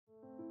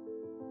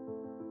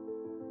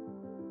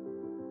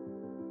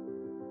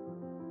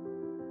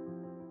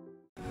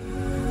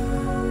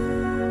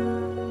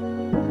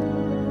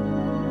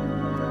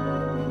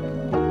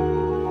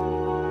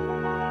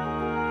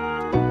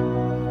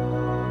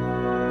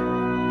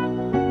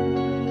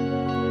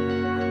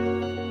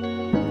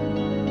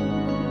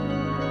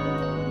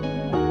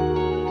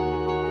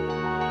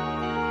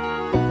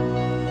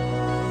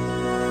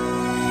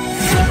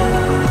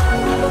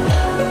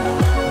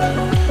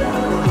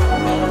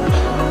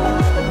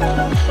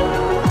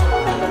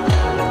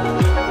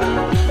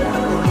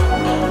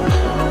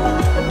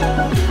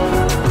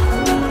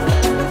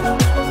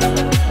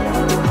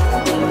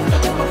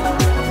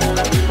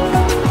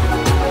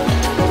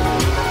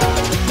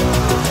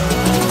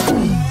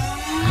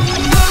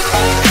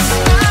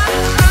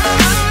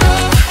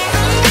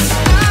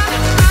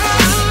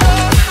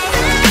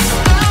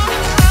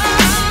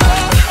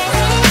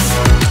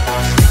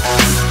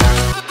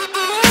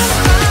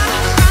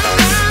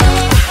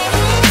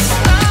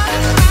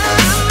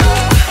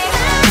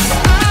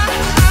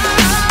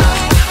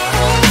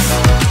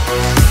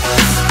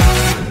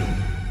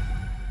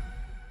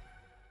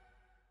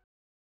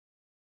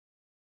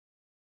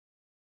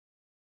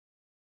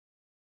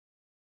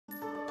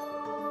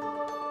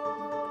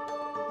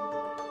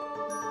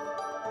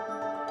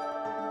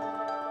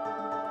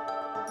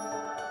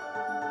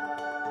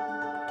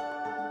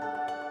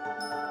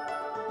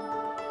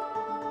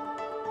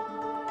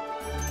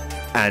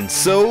And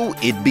so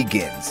it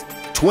begins.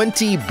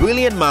 20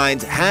 brilliant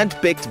minds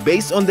handpicked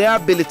based on their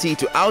ability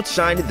to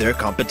outshine their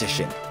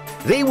competition.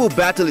 They will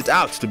battle it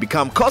out to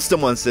become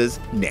contestants'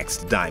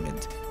 next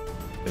diamond.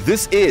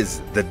 This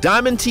is the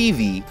Diamond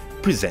TV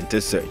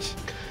Presenter Search.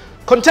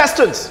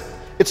 Contestants,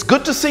 it's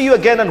good to see you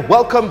again and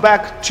welcome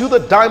back to the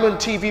Diamond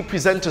TV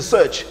Presenter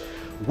Search.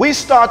 We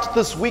start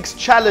this week's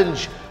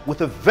challenge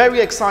with a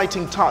very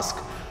exciting task.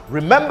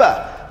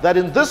 Remember that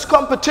in this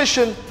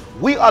competition,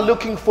 we are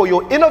looking for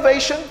your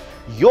innovation,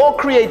 your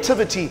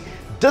creativity,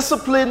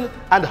 discipline,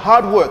 and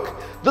hard work.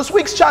 This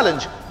week's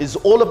challenge is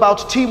all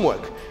about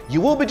teamwork.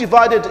 You will be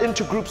divided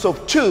into groups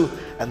of 2,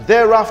 and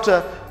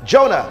thereafter,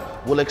 Jonah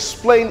will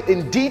explain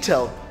in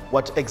detail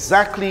what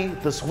exactly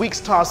this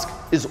week's task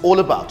is all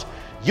about.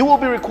 You will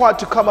be required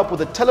to come up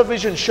with a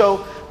television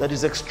show that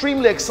is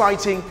extremely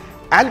exciting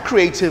and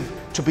creative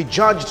to be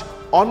judged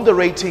on the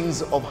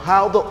ratings of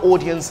how the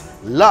audience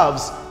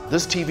loves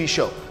this TV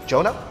show.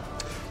 Jonah?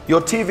 Your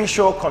TV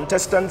show,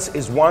 Contestants,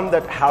 is one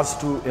that has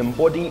to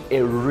embody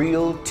a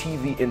real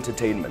TV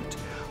entertainment.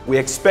 We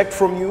expect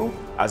from you,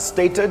 as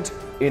stated,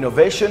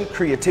 innovation,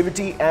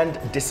 creativity, and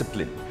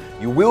discipline.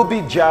 You will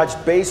be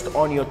judged based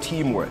on your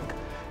teamwork.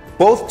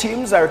 Both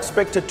teams are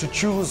expected to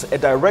choose a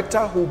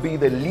director who will be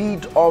the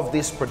lead of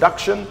this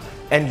production,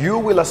 and you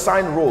will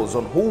assign roles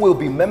on who will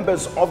be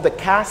members of the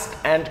cast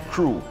and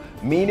crew,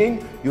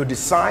 meaning you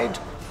decide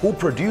who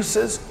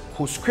produces,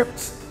 who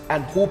scripts,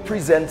 and who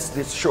presents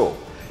this show.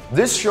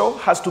 This show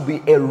has to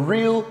be a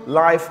real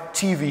live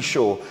TV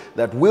show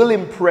that will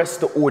impress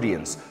the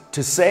audience.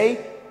 To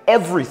say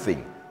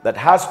everything that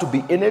has to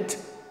be in it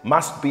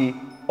must be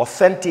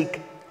authentic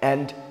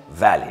and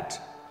valid.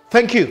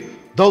 Thank you.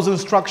 Those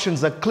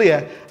instructions are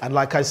clear, and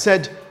like I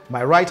said,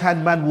 my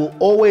right-hand man will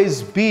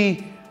always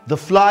be the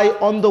fly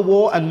on the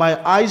wall and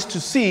my eyes to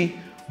see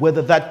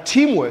whether that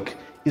teamwork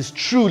is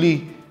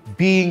truly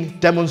being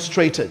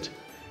demonstrated.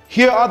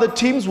 Here are the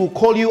teams. We'll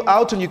call you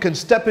out and you can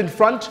step in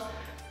front.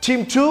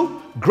 Team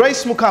 2,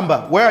 Grace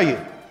Mukamba, where are you?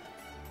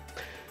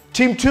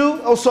 Team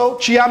 2, also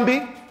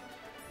Chiambi.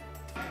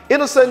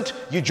 Innocent,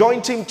 you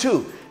join Team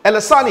 2.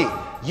 Elasani,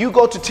 you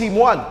go to Team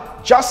 1.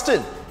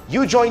 Justin,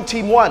 you join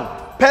Team 1.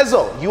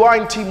 Pezzo, you are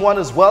in Team 1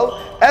 as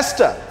well.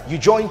 Esther, you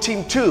join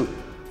Team 2.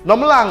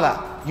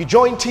 Nomlanga, you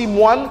join Team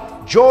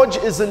 1. George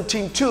is in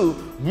Team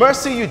 2.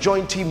 Mercy, you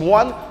join Team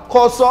 1.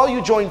 Koso,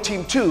 you join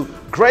Team 2.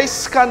 Grace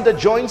Skanda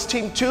joins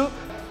Team 2.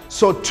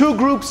 So 2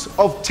 groups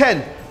of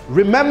 10.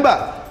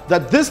 Remember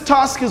that this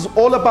task is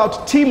all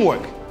about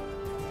teamwork.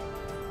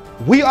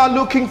 We are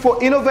looking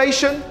for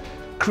innovation,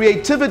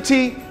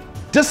 creativity,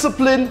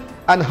 discipline,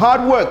 and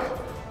hard work.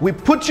 We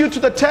put you to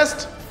the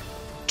test.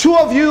 2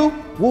 of you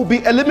will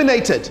be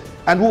eliminated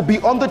and will be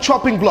on the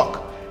chopping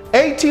block.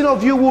 18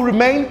 of you will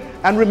remain.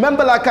 And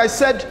remember, like I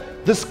said,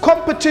 this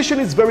competition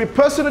is very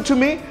personal to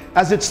me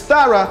as it's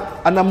thorough,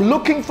 and I'm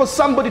looking for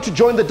somebody to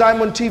join the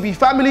Diamond TV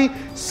family,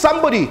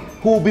 somebody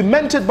who will be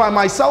mentored by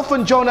myself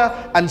and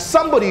Jonah, and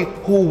somebody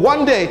who will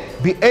one day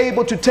be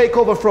able to take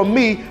over from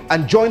me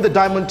and join the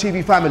Diamond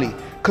TV family.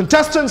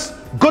 Contestants,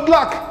 good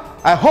luck.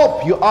 I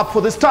hope you're up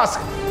for this task.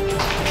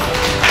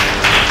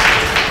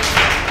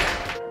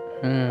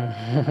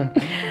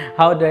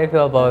 How do I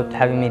feel about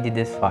having made it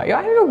this far? Yeah,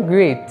 I feel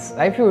great.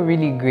 I feel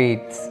really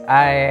great.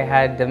 I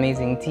had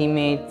amazing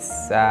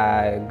teammates,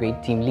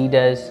 great team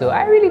leaders, so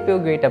I really feel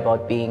great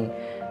about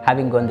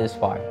having gone this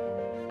far.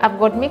 I've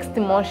got mixed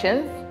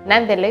emotions.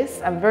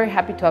 Nonetheless, I'm very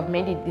happy to have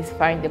made it this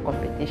far in the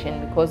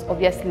competition because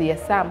obviously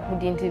there's some who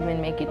didn't even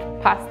make it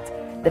past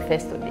the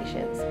first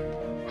auditions.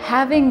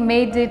 Having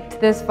made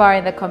it this far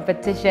in the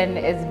competition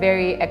is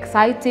very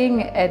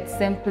exciting. It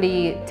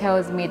simply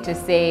tells me to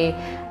say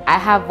I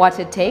have what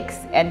it takes,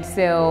 and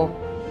so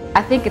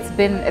I think it's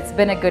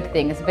been a good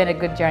thing. It's been a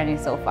good journey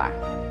so far.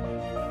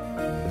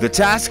 The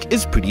task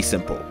is pretty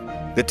simple.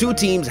 The 2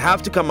 teams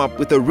have to come up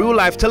with a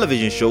real-life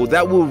television show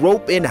that will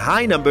rope in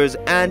high numbers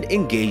and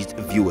engaged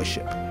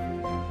viewership.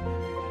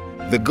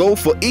 The goal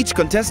for each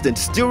contestant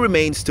still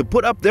remains to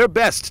put up their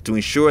best to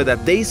ensure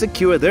that they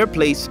secure their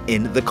place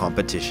in the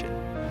competition.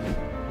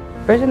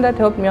 The person that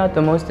helped me out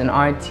the most in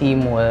our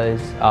team was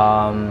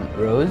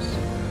Rose.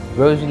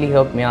 Rose really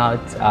helped me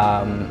out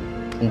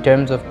in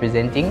terms of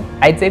presenting.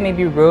 I'd say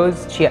maybe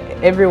Rose,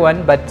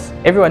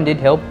 everyone did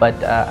help, but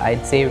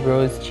I'd say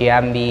Rose,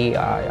 Chiambi,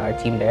 our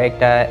team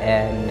director,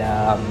 and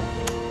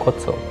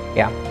Kotso.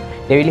 Yeah,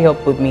 they really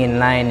helped put me in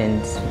line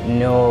and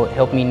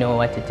help me know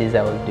what it is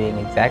I was doing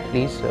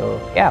exactly. So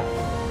yeah.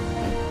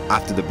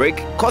 After the break,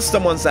 Costa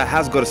Monsa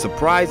has got a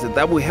surprise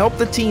that will help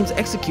the teams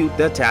execute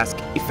their task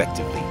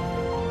effectively.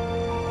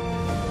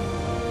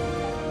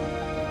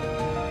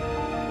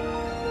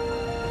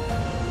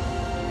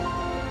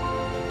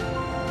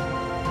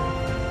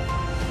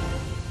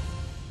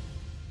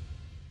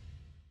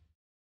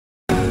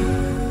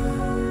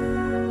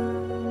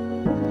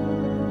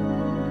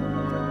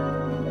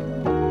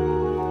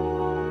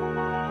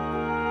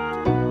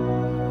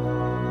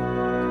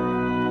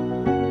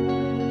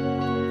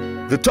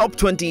 The top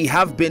 20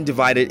 have been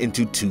divided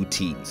into 2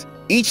 teams.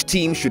 Each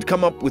team should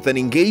come up with an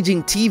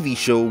engaging TV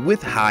show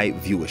with high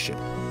viewership.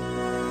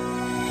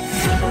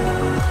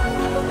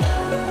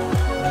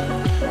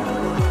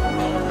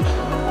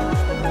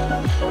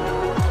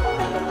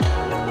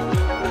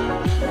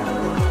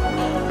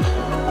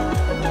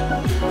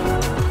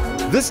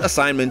 This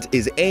assignment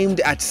is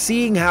aimed at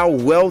seeing how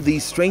well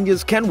these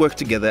strangers can work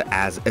together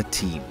as a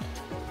team.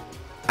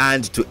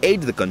 And to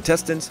aid the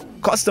contestants,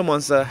 Costa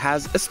Monsa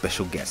has a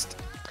special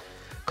guest.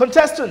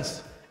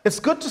 Contestants, it's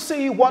good to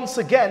see you once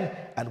again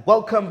and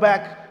welcome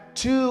back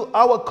to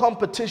our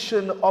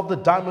competition of the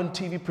Diamond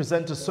TV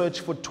Presenter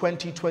Search for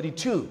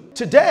 2022.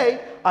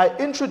 Today, I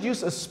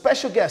introduce a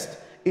special guest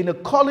in a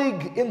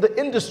colleague in the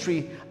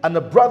industry and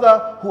a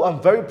brother who I'm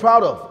very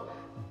proud of.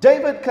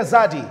 David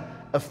Kazadi,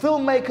 a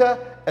filmmaker,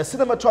 a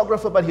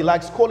cinematographer, but he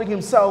likes calling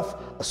himself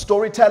a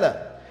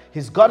storyteller.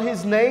 He's got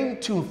his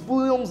name to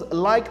films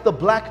like The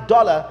Black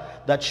Dollar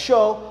that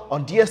show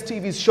on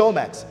DSTV's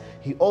Showmax.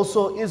 He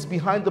also is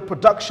behind the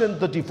production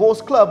The Divorce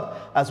Club,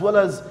 as well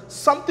as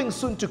something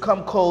soon to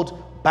come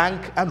called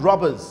Bank and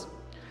Robbers.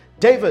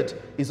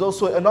 David is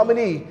also a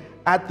nominee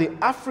at the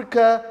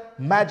Africa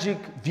Magic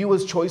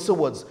Viewers' Choice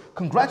Awards.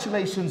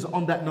 Congratulations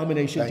on that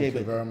nomination, David.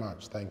 Thank you very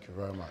much. Thank you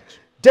very much.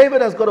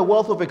 David has got a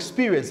wealth of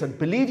experience, and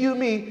believe you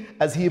me,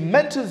 as he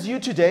mentors you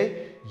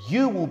today,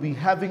 you will be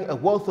having a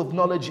wealth of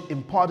knowledge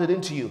imparted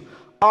into you.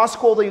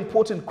 Ask all the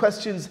important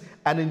questions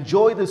and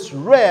enjoy this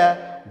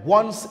rare,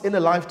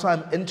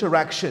 once-in-a-lifetime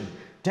interaction.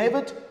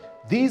 David,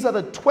 these are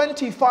the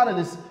 20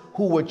 finalists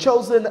who were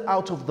chosen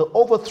out of the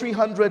over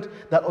 300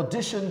 that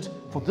auditioned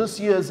for this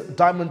year's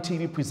Diamond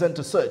TV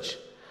Presenter Search.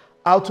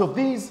 Out of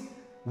these,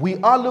 we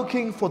are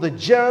looking for the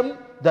gem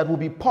that will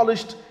be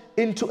polished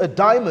into a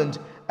diamond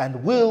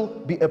and will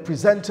be a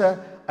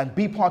presenter and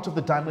be part of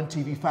the Diamond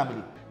TV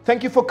family.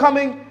 Thank you for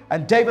coming,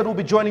 and David will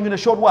be joining you in a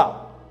short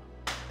while.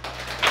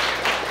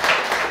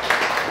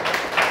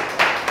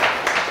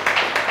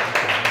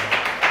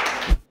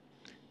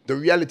 The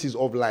realities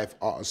of life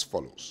are as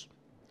follows.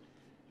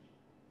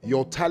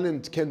 Your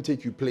talent can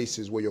take you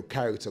places where your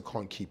character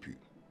can't keep you.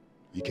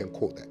 You can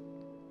quote that.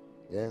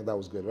 Yeah, that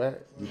was good, right?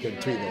 You can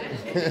tweet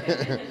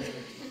that.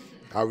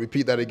 I'll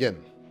repeat that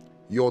again.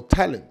 Your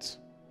talent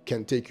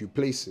can take you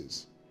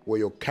places where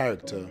your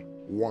character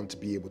won't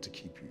be able to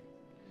keep you.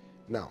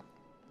 Now,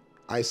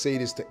 I say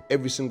this to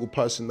every single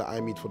person that I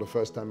meet for the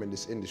first time in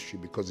this industry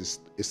because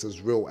it's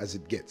as real as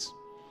it gets.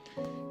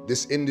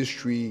 This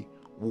industry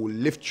will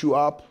lift you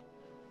up,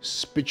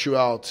 spit you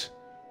out,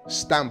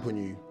 stamp on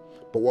you,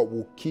 but what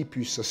will keep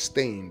you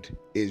sustained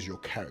is your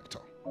character.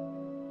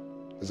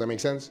 Does that make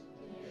sense?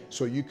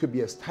 So you could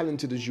be as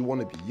talented as you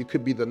want to be. You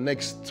could be the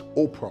next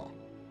Oprah,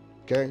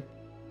 okay?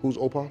 Who's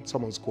Oprah?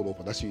 Someone's called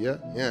Oprah. That's you, yeah?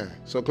 Yeah,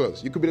 so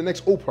close. You could be the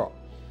next Oprah.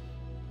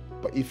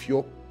 But if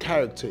your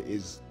character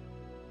is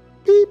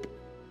beep,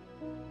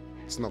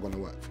 it's not going to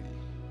work for you.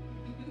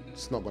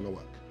 It's not going to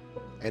work.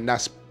 And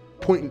that's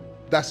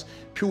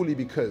purely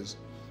because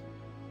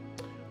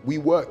we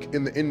work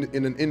in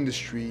an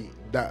industry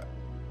that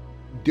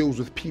deals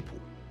with people.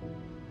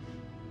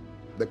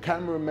 The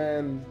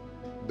cameraman,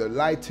 the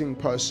lighting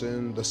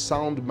person, the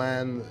sound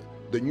man,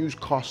 the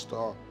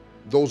newscaster,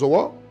 those are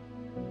what?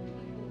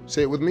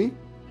 Say it with me.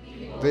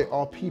 They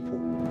are people.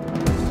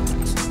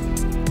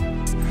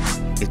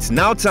 It's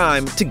now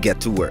time to get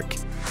to work.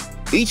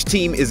 Each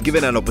team is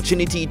given an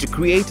opportunity to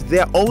create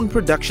their own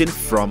production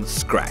from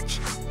scratch.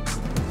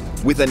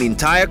 With an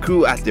entire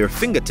crew at their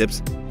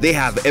fingertips, they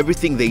have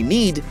everything they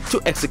need to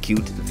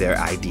execute their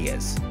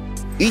ideas.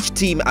 Each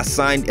team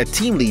assigned a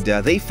team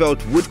leader they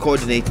felt would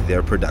coordinate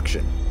their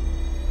production.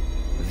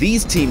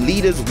 These team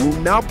leaders will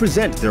now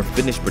present their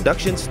finished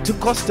productions to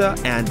Costa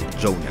and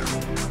Jonah.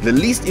 The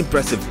least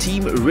impressive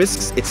team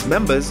risks its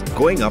members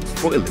going up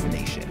for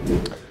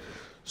elimination.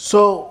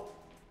 So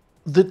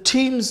the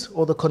teams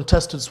or the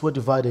contestants were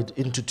divided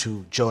into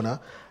two, Jonah,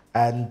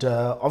 and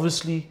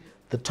obviously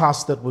the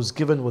task that was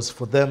given was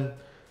for them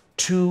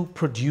to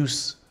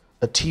produce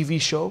a TV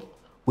show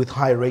with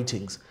high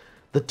ratings.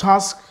 The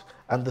task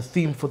and the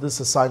theme for this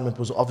assignment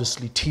was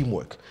obviously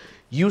teamwork.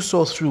 You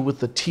saw through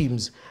with the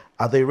teams.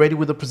 Are they ready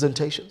with the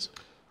presentations?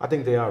 I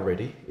think they are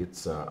ready.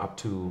 It's up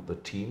to the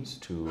teams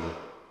to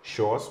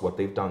show us what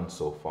they've done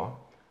so far.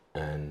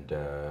 And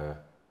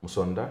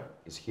Musonda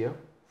is here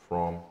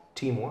from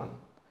Team 1.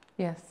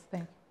 Yes,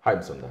 thank you. Hi,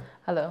 Musonda.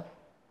 Hello.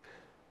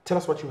 Tell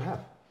us what you have.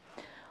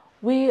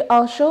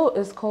 Our show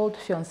is called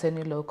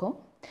Fiancé Loco.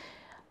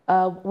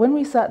 When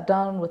we sat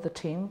down with the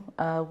team,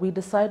 we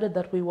decided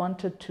that we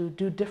wanted to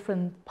do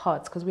different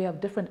parts because we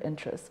have different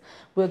interests.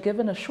 We're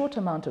given a short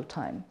amount of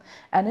time.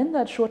 And in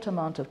that short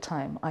amount of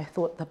time, I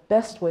thought the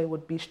best way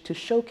would be to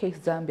showcase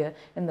Zambia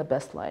in the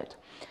best light.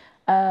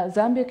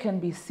 Zambia can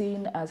be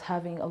seen as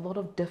having a lot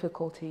of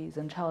difficulties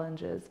and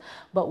challenges,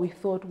 but we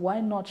thought, why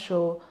not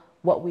show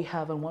what we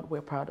have and what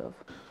we're proud of?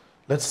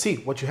 Let's see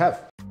what you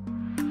have.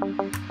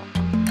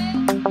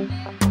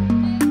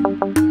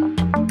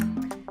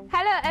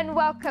 Hello and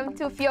welcome welcome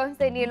to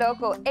Fiance Ni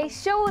Loco, a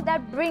show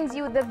that brings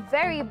you the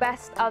very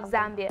best of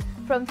Zambia.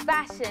 From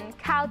fashion,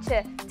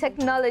 culture,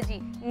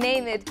 technology,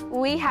 name it,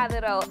 we have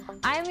it all.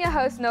 I'm your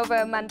host,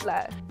 Nova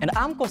Mandla. And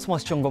I'm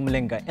Cosmos Chongo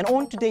Mlinga. And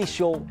on today's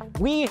show,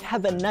 we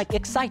have an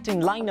exciting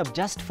lineup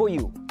just for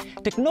you.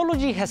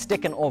 Technology has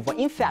taken over.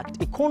 In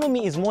fact,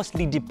 economy is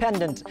mostly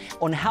dependent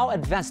on how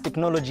advanced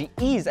technology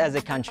is as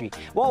a country.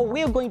 Well,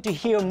 we're going to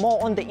hear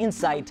more on the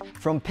insight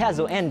from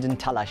Pezzo and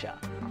Ntalasha.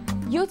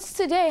 Youths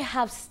today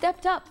have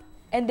stepped up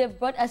and they've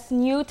brought us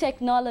new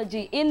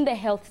technology in the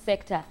health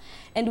sector.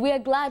 And we are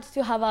glad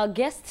to have our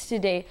guest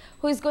today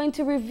who is going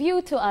to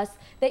review to us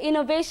the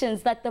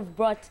innovations that they've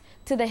brought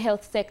to the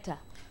health sector.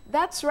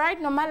 That's right,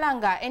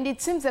 Nomalanga, and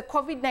it seems the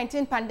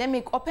COVID-19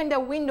 pandemic opened a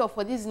window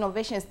for these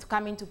innovations to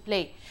come into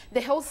play. The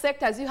health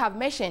sector, as you have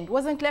mentioned,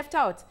 wasn't left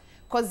out,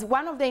 because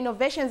one of the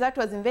innovations that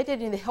was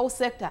invented in the health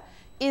sector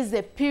is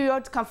the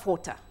period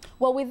comforter.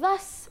 Well, with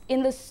us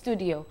in the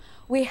studio,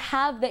 we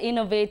have the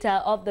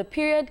innovator of the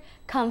period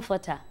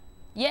comforter.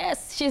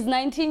 Yes, she's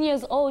 19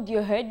 years old,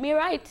 you heard me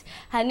right.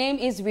 Her name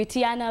is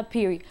Ritiana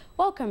Piri.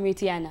 Welcome,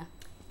 Ritiana.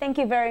 Thank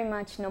you very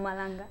much,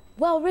 Nomalanga.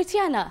 Well,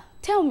 Ritiana,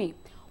 tell me,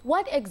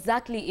 what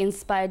exactly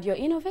inspired your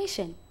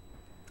innovation?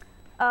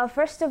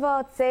 First of all,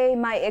 I'd say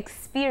my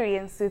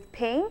experience with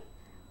pain,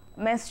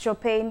 menstrual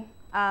pain.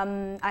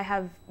 I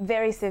have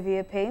very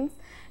severe pains.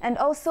 And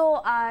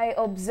also I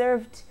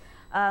observed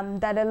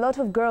that a lot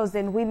of girls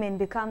and women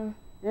become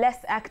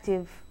less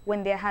active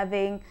when they're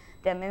having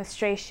their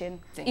menstruation.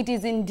 It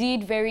is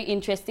indeed very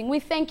interesting. We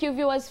thank you,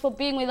 viewers, for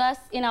being with us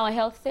in our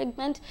health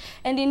segment.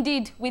 And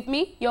indeed, with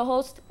me, your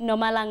host,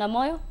 Nomalanga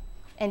Moyo.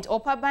 And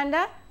Opa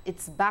Banda,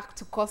 it's back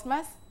to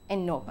Cosmos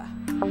and Nova.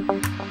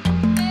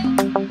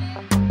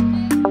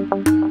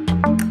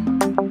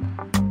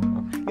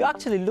 You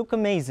actually look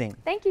amazing.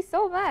 Thank you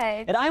so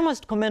much. And I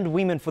must commend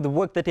women for the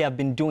work that they have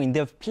been doing.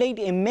 They've played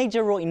a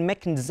major role in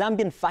making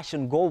Zambian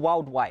fashion go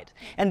worldwide.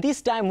 And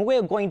this time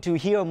we're going to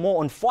hear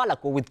more on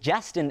Fualako with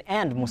Justin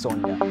and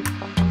Musonda.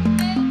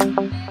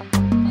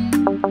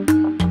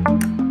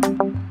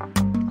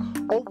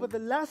 Over the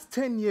last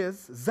 10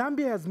 years,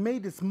 Zambia has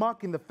made its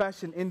mark in the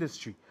fashion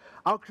industry.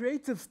 Our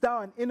creative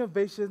style and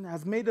innovation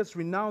has made us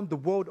renowned the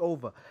world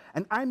over.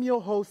 And I'm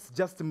your host,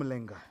 Justin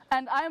Malenga.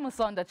 And I'm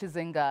Musonda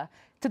Chizinga.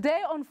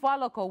 Today on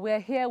Fualako, we're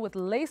here with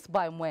Lace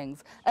by Mwings,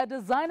 a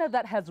designer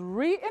that has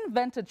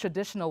reinvented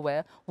traditional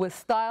wear with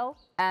style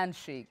and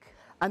chic.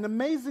 An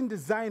amazing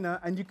designer,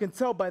 and you can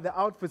tell by the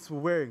outfits we're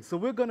wearing. So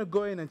we're going to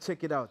go in and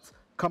check it out.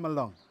 Come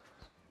along.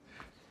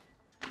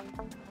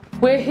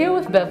 We're here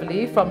with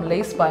Beverly from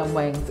Lace by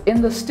Mwings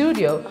in the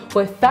studio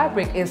where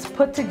fabric is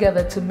put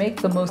together to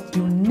make the most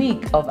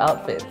unique of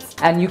outfits.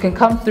 And you can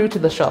come through to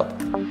the shop.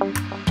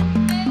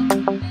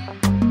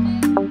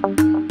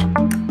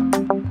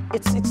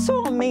 It's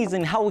so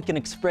amazing how we can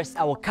express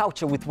our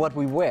culture with what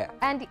we wear.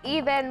 And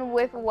even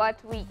with what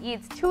we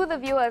eat. To the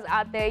viewers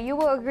out there, you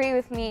will agree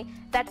with me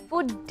that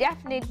food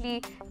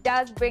definitely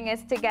does bring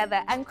us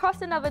together. And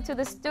crossing over to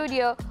the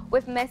studio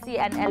with Messi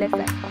and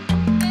Elephant.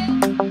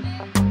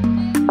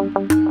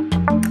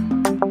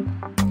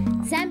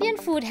 Zambian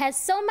food has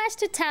so much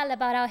to tell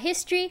about our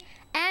history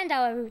and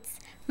our roots.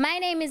 My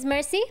name is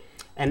Mercy.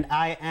 And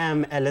I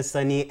am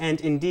Elisani,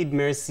 and indeed,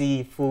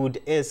 Mercy, food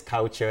is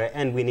culture,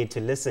 and we need to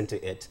listen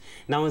to it.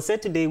 Now, on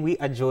set today, we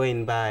are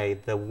joined by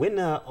the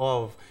winner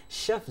of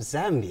Chef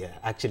Zambia,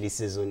 actually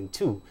Season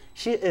 2.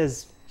 She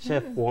is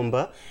Chef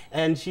Wamba,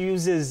 and she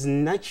uses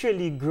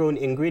naturally grown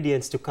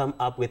ingredients to come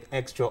up with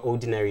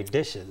extraordinary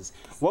dishes.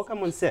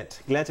 Welcome on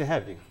set. Glad to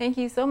have you. Thank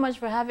you so much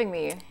for having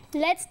me.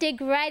 Let's dig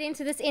right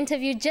into this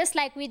interview just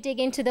like we dig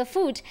into the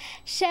food.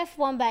 Chef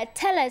Wamba,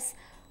 tell us,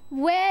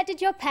 where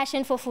did your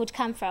passion for food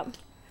come from?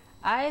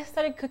 I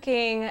started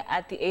cooking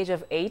at the age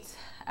of 8.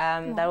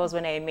 That was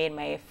when I made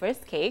my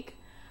first cake.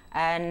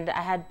 And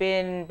I had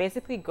been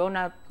basically growing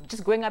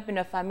up in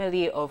a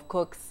family of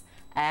cooks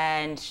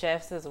and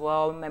chefs as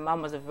well. My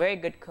mom was a very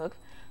good cook,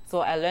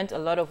 so I learned a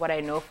lot of what I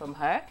know from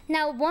her.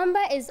 Now,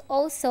 Wamba is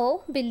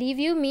also, believe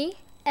you me,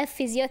 a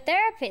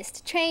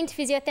physiotherapist, trained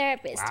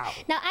physiotherapist. Wow.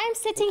 Now, I'm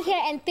sitting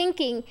here and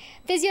thinking,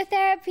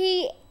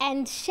 physiotherapy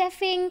and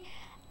chefing,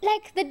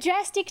 like the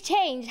drastic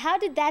change. How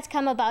did that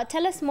come about?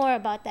 Tell us more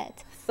about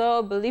that.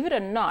 So, believe it or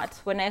not,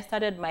 when I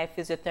started my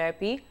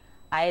physiotherapy,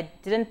 I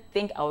didn't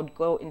think I would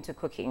go into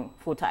cooking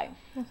full-time.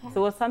 Okay.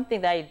 So it was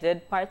something that I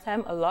did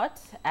part-time a lot,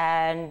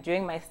 and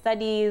during my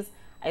studies,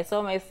 I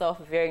saw myself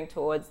veering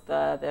towards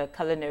the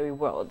culinary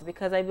world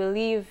because I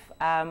believe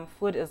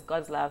food is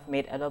God's love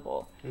made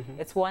edible.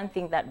 It's one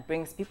thing that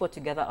brings people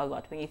together a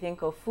lot. When you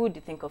think of food,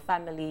 you think of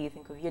family, you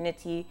think of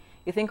unity,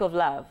 you think of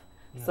love.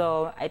 Yeah.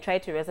 So I try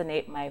to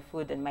resonate my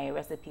food and my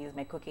recipes,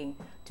 my cooking,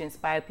 to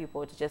inspire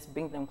people, to just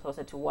bring them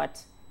closer to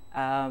what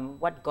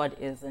God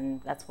is,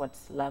 and that's what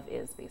love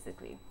is,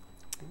 basically.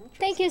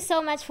 Thank you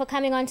so much for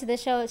coming on to the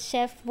show,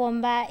 Chef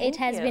Wamba. It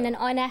has been an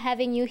honor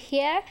having you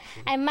here.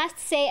 I must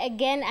say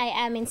again, I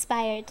am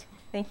inspired.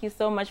 Thank you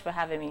so much for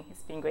having me.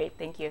 It's been great.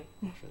 Thank you.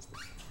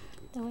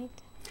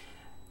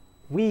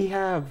 We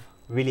have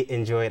really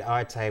enjoyed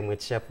our time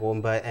with Chef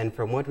Womba, and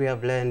from what we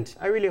have learned,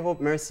 I really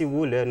hope Mercy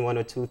will learn 1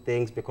 or 2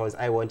 things, because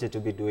I wanted to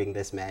be doing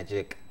this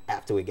magic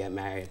after we get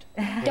married.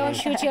 Don't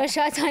shoot your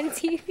shot on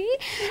TV.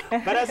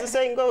 But as the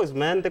saying goes,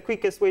 man, the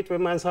quickest way to a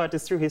man's heart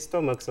is through his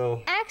stomach,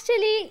 so...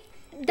 Actually,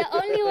 the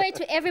only way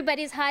to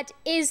everybody's heart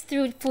is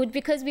through food,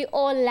 because we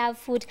all love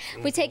food.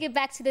 We take it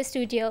back to the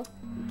studio.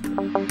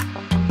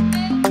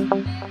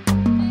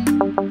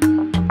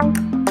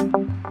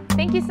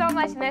 Thank you so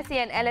much, Mercy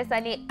and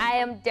Elisani. I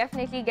am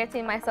definitely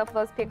getting myself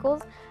those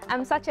pickles.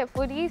 I'm such a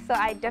foodie, so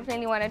I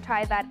definitely want to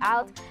try that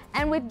out.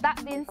 And with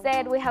that being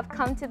said, we have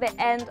come to the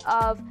end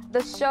of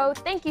the show.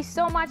 Thank you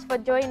so much for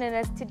joining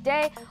us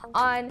today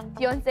on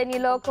Fiancé Ni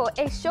Loco,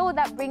 a show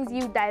that brings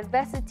you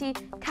diversity,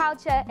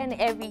 culture, and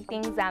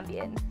everything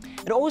Zambian.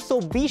 And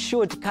also be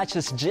sure to catch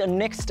us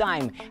next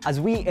time as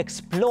we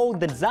explore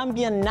the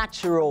Zambian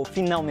natural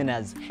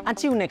phenomena.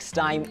 Until next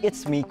time,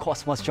 it's me,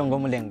 Cosmos Chongo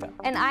Mulenga.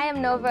 And I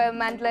am Nova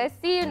Mandla.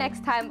 See you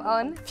next time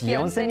on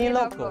Fiancé Ni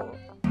Loco.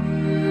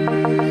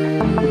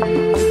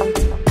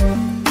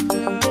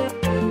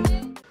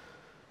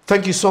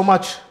 Thank you so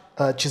much,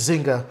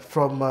 Chizinga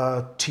from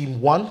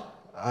Team 1,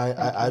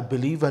 I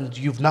believe. And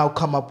you've now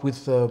come up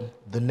with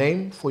the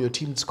name for your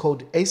team. It's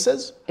called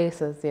Aces?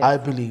 Aces, yes. I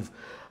believe.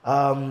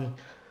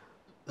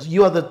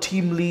 You are the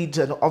team lead,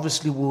 and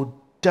obviously will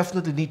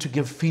definitely need to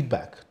give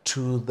feedback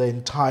to the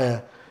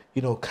entire,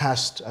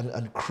 cast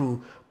and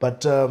crew.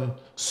 But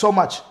so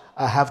much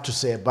I have to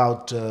say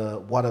about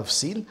what I've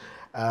seen,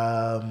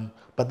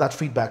 but that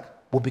feedback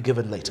will be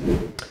given later.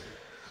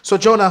 So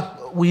Jonah,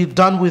 we're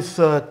done with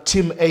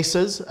Team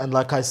Aces, and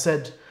like I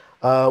said,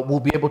 we'll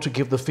be able to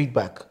give the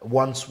feedback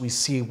once we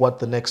see what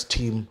the next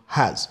team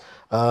has.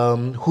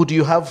 Who do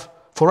you have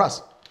for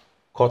us?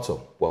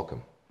 Kotso,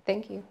 welcome.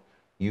 Thank you.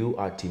 You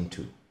are Team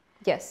 2.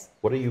 Yes.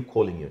 What are you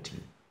calling your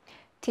team?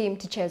 Team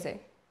Ticheze.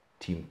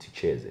 Team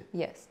Ticheze.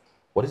 Yes.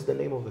 What is the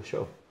name of the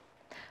show?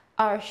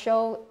 Our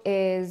show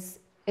is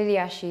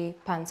Iliashi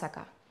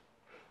Pansaka.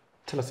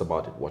 Tell us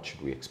about it. What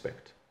should we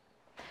expect?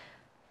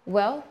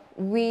 Well,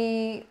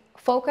 we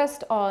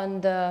focused on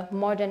the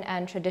modern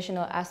and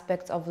traditional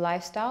aspects of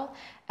lifestyle,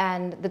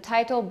 and the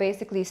title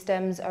basically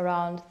stems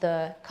around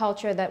the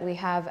culture that we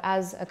have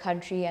as a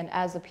country and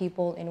as a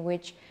people, in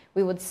which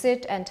we would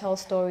sit and tell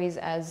stories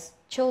as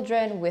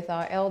children with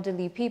our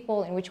elderly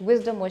people, in which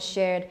wisdom was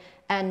shared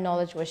and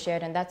knowledge was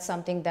shared. And that's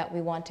something that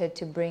we wanted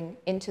to bring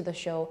into the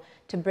show,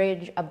 to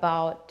bring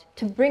about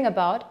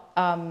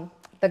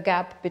the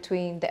gap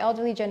between the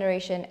elderly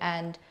generation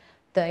and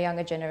the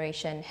younger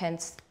generation,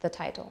 hence the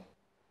title.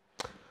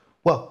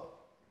 Well,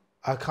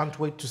 I can't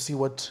wait to see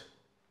what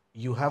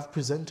you have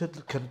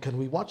presented. Can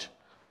we watch?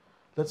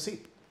 Let's see.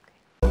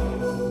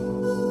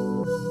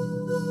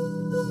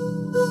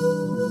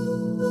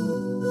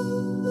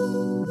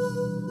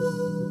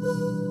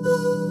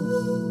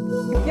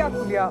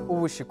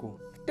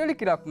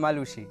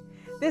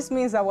 This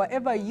means that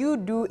whatever you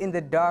do in the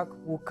dark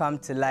will come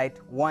to light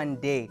one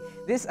day.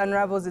 This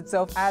unravels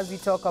itself as we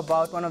talk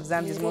about one of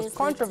Zambia's most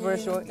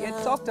controversial yet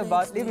talked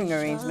about living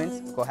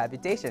arrangements,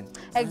 cohabitation.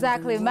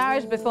 Exactly,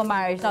 marriage before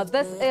marriage. Now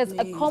this is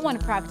a common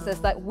practice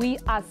that we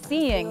are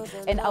seeing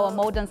in our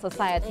modern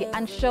society,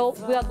 and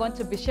we are going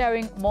to be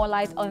sharing more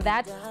light on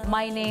that.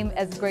 My name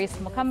is Grace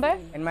Mukambe.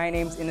 And my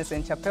name is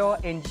Innocent Chapel,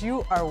 and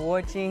you are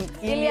watching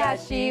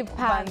Iliashi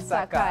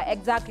Pansaka.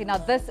 Exactly, now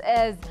this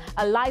is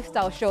a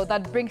lifestyle show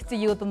that brings to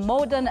you the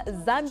modern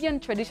Zambian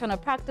traditional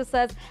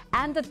practices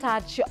and a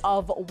touch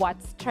of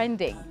what's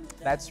trending.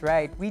 That's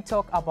right. We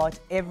talk about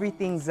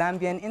everything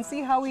Zambian and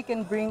see how we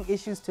can bring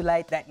issues to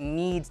light that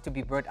needs to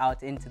be brought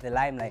out into the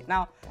limelight.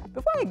 Now,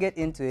 before I get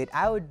into it,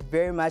 I would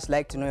very much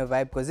like to know your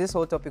vibe, because this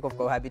whole topic of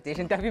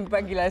cohabitation,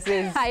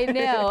 I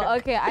know.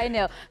 Okay, I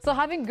know. So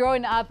having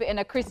grown up in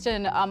a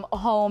Christian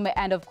home,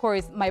 and of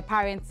course my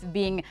parents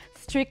being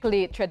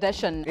strictly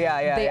tradition, they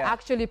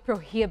actually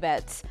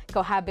prohibit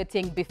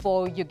cohabiting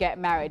before you get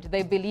married.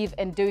 They believe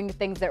in doing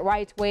things the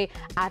right way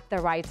at the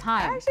right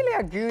time. I actually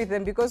agree with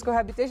them, because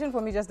cohabitation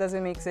for me just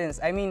doesn't make sense.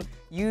 I mean,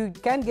 you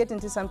can't get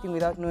into something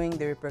without knowing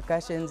the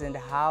repercussions and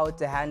how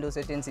to handle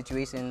certain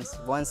situations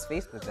once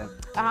faced with them.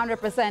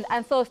 100%.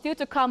 And so still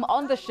to come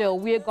on the show,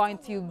 we are going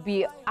to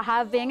be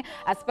having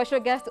a special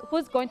guest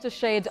who's going to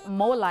shed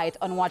more light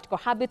on what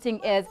cohabiting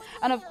is,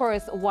 and of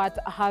course what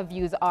her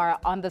views are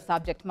on the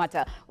subject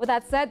matter. With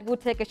that said, we'll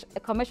take a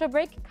commercial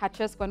break.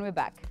 Catch us when we're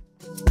back.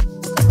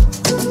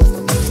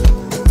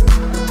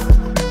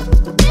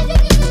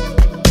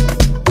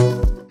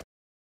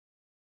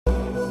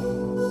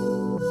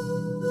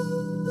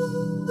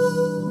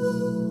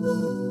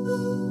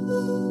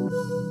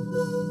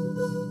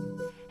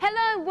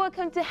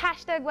 Welcome to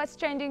 #What's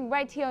Trending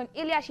right here on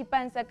Iliashi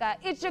Pansaka.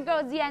 It's your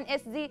girl Zian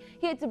SZ,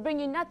 here to bring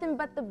you nothing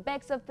but the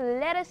best of the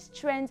latest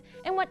trends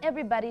and what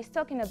everybody's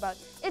talking about.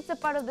 It's a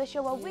part of the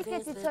show where we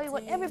get to tell you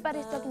what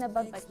everybody's talking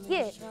about, but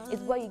here is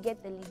where you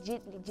get the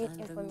legit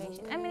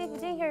information. I mean, if you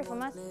didn't hear it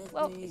from us,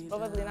 well, it's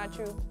probably not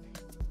true.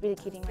 Really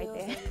kidding right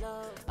there.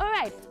 All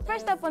right,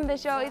 first up on the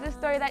show is a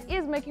story that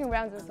is making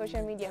rounds on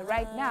social media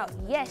right now.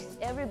 Yes,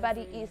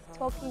 everybody is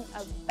talking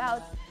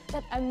about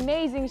that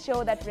amazing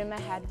show that Rema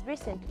had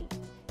recently.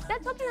 They're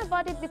talking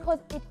about it because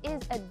it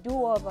is a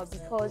do-over,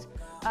 because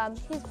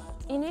his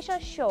initial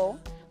show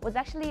was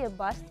actually a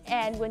bust,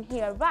 and when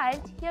he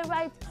arrived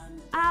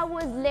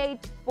hours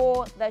late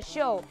for the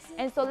show.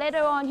 And so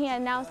later on he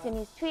announced in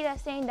his Twitter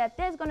saying that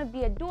there's going to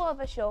be a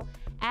do-over show,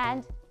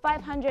 and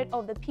 500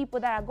 of the people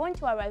that are going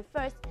to arrive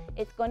first,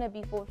 it's going to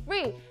be for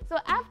free. So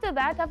after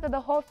that, after the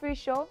whole free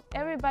show,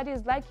 everybody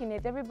is liking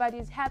it, everybody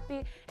is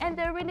happy, and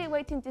they're really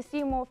waiting to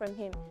see more from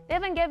him. They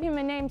even gave him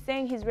a name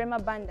saying he's Rema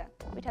Banda,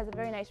 which has a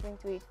very nice ring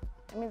to it.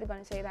 I mean, they're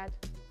going to say that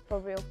for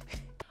real.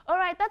 All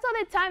right, that's all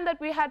the time that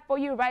we had for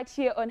you right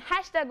here on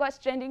 #What's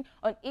Trending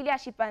on Ilya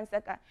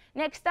Shipansaka.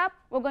 Next up,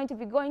 we're going to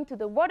be going to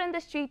the word on the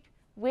street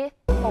with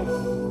Hope.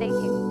 Stay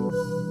tuned.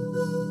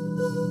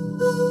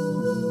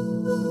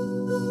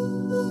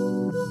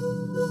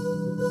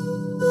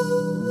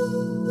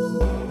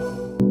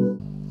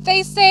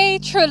 They say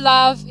true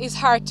love is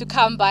hard to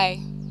come by,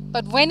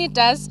 but when it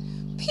does,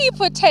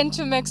 people tend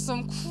to make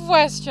some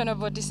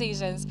questionable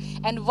decisions.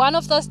 And one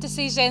of those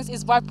decisions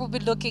is what we'll be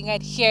looking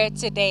at here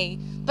today.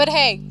 But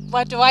hey,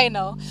 what do I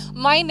know?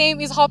 My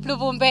name is Hope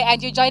Lubumbe,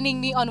 and you're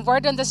joining me on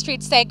Word on the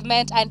Street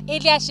segment, and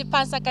Ilya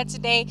Shipansaka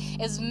today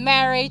is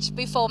marriage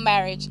before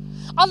marriage.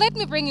 Or let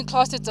me bring you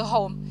closer to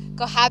home.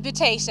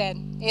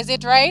 Cohabitation. Is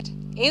it right?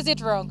 Is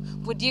it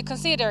wrong? Would you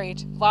consider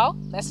it? Well,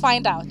 let's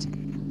find out.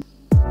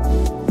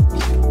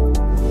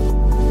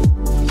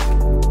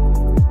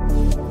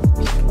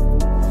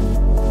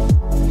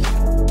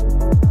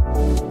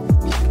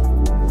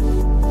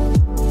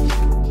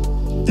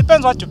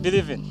 Depends what you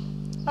believe in.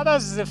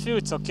 Others feel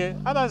it's okay.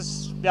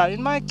 Others, yeah,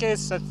 in my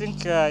case, I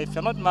think if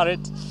you're not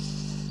married,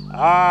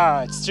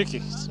 it's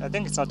tricky. I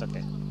think it's not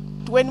okay.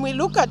 When we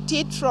look at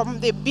it from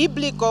the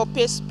biblical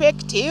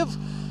perspective,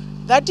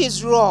 that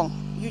is wrong.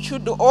 You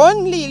should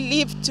only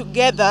live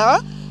together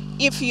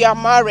if you are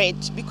married,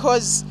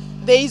 because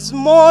there is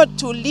more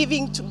to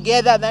living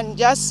together than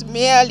just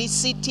merely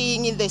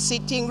sitting in the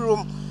sitting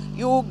room.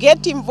 You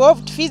get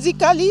involved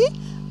physically,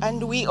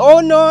 and we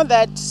all know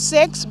that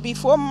sex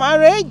before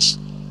marriage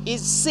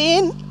is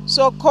sin,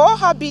 so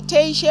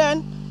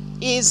cohabitation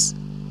is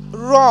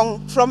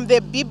wrong from the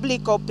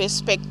biblical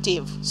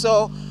perspective.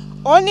 So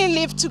only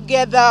live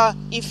together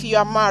if you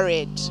are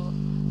married.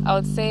 I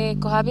would say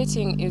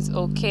cohabiting is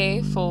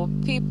okay for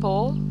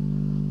people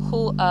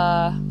who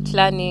are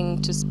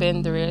planning to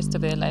spend the rest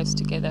of their lives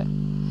together.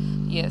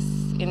 Yes,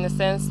 in the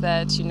sense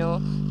that, you know,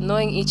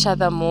 knowing each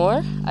other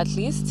more, at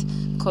least,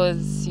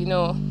 because, you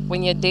know,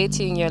 when you're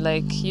dating, you're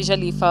like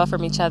usually far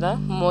from each other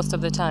most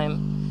of the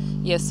time.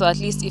 Yes, so at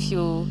least if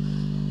you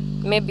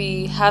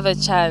maybe have a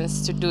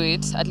chance to do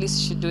it, at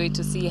least you should do it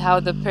to see how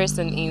the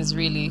person is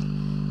really.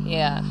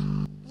 Yeah.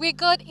 We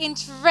got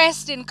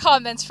interesting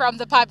comments from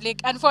the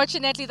public.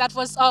 Unfortunately, that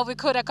was all we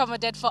could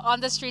accommodate for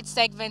On the Street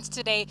segment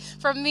today.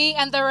 From me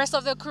and the rest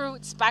of the crew,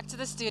 it's back to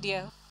the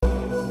studio.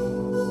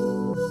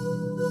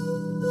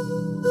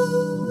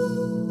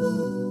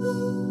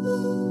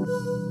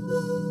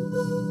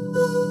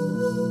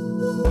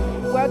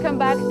 Welcome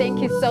back. Thank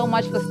you so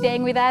much for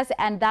staying with us.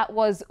 And that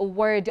was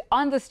Word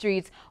on the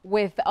Streets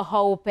with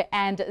Hope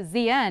and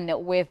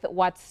Zian with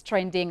what's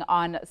trending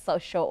on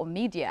social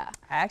media.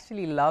 I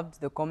actually loved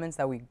the comments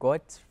that we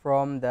got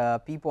from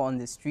the people on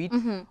the street.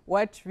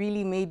 What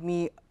really made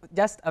me,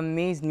 just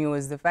amazed me,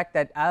 was the fact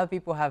that other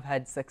people have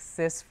had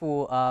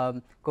successful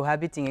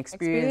cohabiting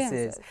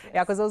experiences.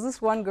 Yeah, because there was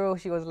this one girl,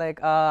 she was like,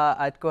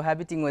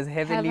 cohabiting was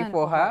heavenly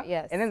for her.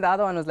 Yes. And then the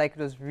other one was like, it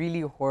was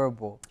really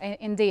horrible.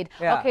 Indeed.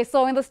 Yeah. Okay,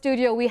 so in the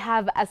studio, we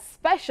have a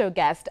special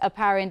guest, a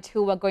parent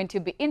who we're going to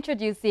be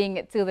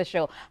introducing to the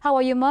show. How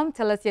are you, Mom?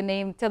 Tell us your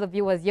name, tell the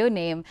viewers your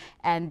name,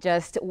 and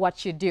just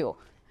what you do.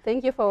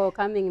 Thank you for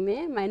welcoming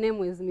me. My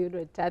name is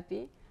Mildred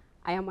Tapi.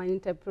 I am an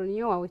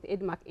entrepreneur with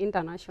Edmark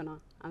International.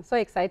 I'm so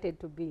excited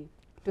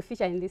to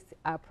feature in this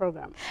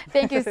program.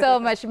 Thank you so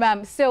much,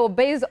 ma'am. So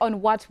based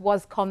on what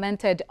was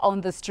commented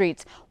on the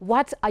streets,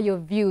 what are your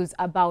views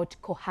about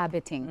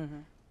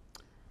cohabiting?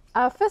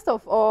 First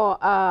of all,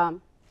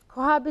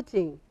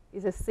 cohabiting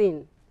is a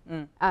sin.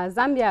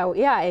 Zambia,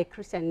 we are a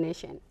Christian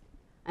nation,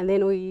 and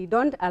then we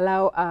don't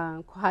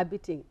allow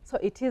cohabiting. So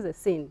it is a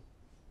sin.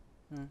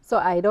 So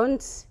I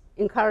don't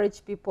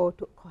encourage people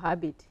to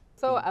cohabit.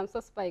 So I'm so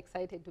super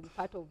excited to be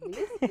part of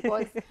this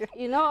because,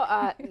 you know,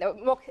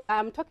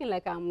 I'm talking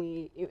like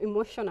I'm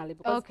emotionally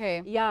because,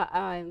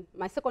 yeah,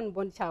 my second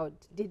born child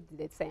did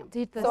the same.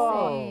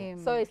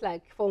 So it's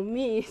like, for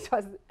me, it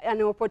was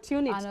an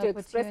opportunity to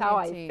express how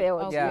I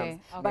felt.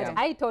 But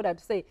I told her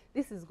to say,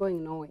 this is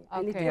going nowhere.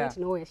 I need to wait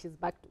nowhere. She's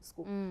back to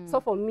school. So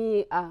for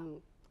me,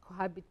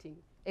 cohabiting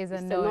is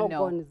a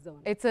no-go zone.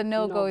 It's a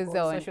no-go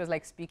zone. So she was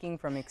like speaking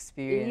from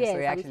experience. Yes, so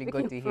we actually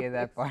got to hear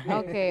that part.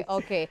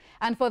 Okay.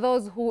 And for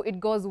those who it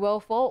goes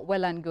well for,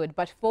 well and good.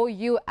 But for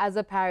you as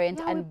a parent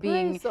and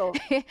being,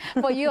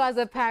 for you as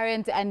a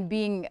parent and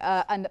being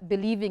and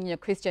believing in your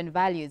Christian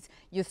values,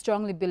 you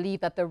strongly believe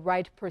that the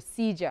right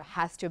procedure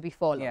has to be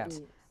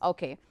followed.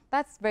 Okay.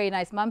 That's very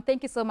nice, Mom.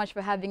 Thank you so much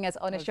for having us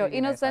on the show. Really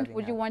Innocent, nice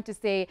would you want to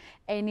say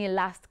any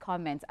last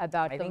comments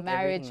about the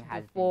marriage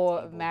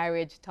before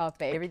marriage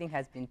topic? Everything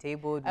has been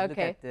tabled. We look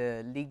at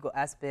the legal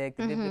aspect,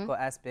 the biblical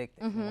aspect,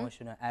 the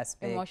emotional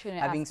aspect.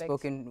 Having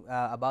spoken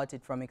about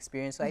it from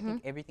experience, so I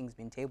think everything's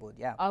been tabled,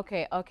 yeah.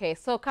 Okay, okay.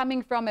 So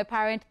coming from a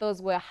parent,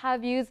 those were her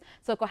views.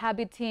 So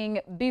cohabiting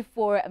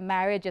before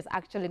marriage is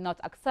actually not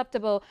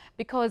acceptable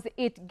because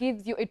it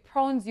gives you, it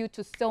prones you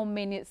to so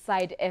many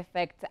side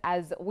effects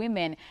as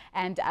women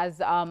and as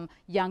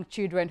young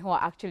children who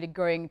are actually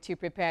going to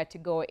prepare to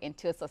go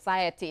into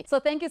society. So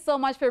thank you so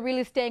much for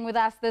really staying with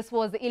us. This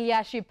was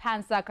Ilyashi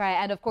Pansakai,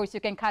 and of course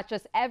you can catch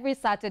us every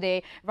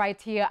Saturday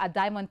right here at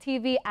Diamond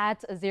TV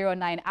at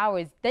 09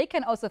 hours. They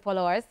can also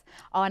follow us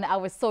on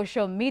our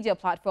social media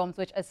platforms,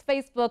 which is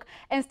Facebook,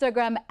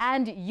 Instagram,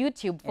 and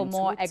YouTube for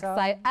more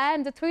exciting,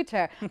 and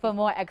Twitter for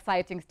more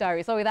exciting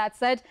stories. So with that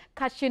said,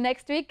 catch you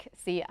next week.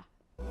 See ya.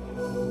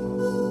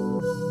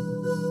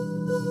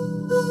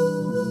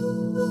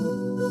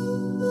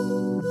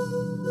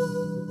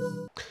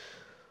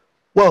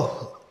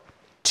 Well,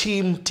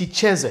 Team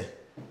Ticheze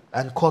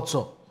and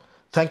Kotso,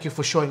 thank you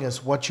for showing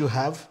us what you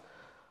have.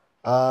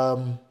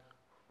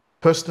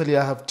 Personally,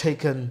 I have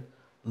taken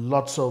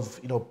lots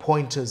of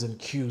pointers and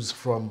cues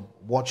from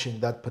watching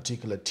that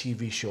particular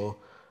TV show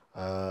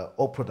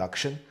or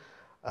production.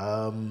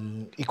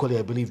 Equally,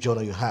 I believe,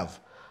 Jonah, you have.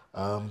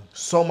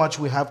 So much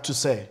we have to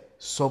say,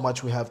 so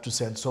much we have to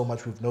say, and so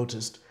much we've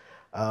noticed.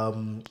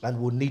 And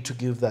we'll need to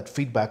give that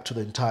feedback to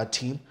the entire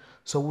team.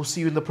 So we'll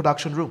see you in the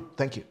production room.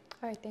 Thank you.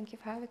 All right, thank you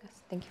for having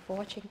us. Thank you for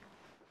watching.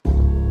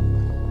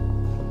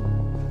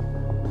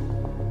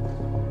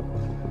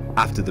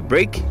 After the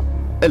break,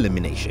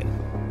 elimination.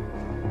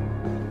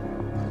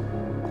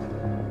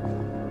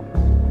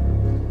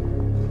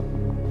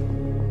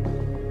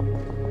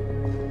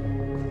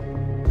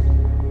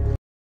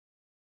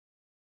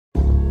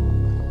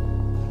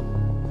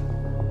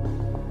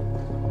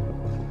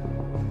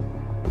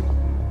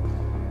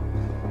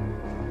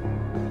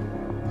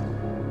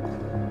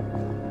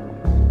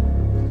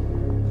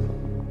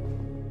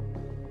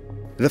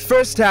 The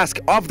first task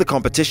of the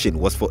competition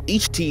was for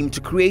each team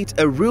to create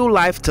a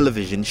real-life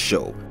television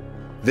show.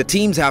 The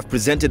teams have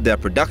presented their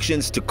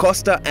productions to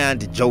Costa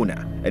and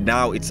Jonah, and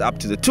now it's up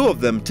to the two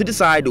of them to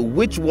decide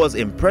which was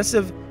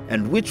impressive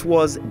and which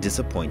was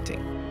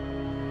disappointing.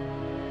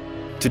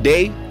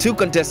 Today, 2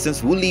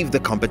 contestants will leave the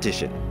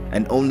competition,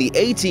 and only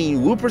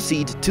 18 will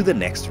proceed to the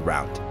next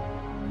round.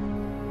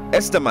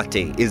 Esther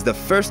Mate is the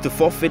first to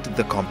forfeit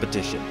the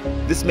competition.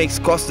 This makes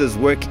Costa's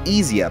work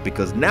easier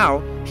because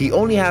now he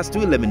only has to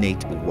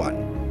eliminate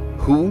one.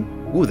 Who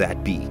will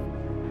that be?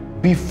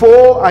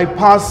 Before I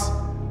pass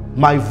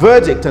my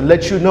verdict and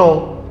let you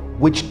know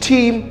which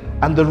team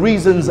and the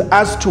reasons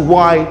as to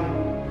why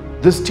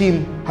this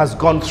team has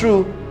gone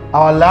through,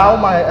 I'll allow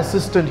my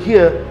assistant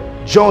here,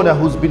 Jonah,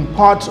 who's been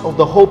part of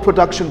the whole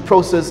production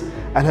process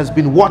and has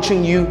been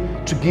watching you,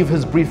 to give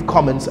his brief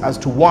comments as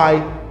to why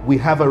we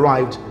have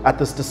arrived at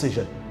this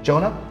decision.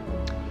 Jonah?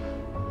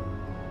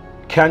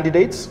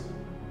 Candidates,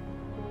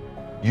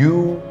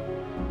 you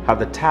have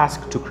the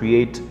task to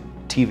create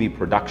TV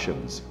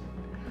productions.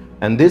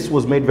 And this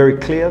was made very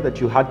clear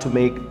that you had to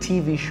make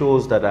TV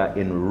shows that are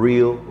in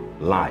real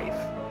life.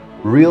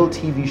 Real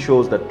TV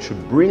shows that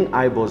should bring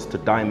eyeballs to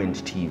Diamond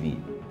TV.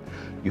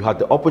 You had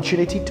the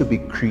opportunity to be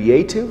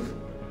creative.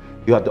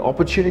 You had the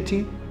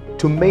opportunity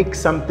to make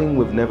something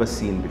we've never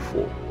seen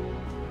before.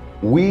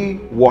 We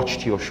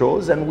watched your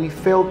shows and we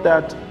felt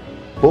that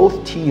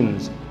both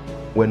teams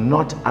were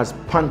not as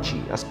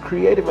punchy, as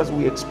creative as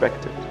we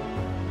expected.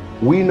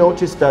 We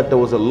noticed that there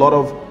was a lot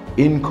of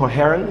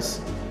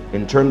incoherence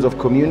in terms of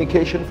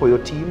communication for your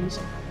teams.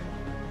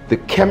 The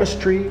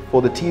chemistry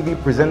for the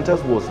TV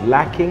presenters was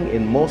lacking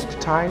in most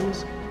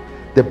times.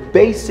 The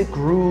basic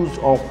rules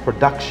of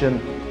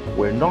production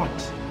were not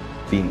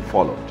being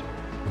followed.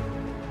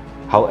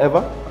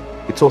 However,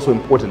 it's also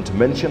important to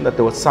mention that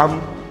there were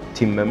some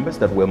team members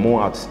that were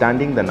more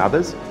outstanding than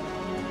others,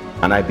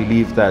 and I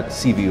believe that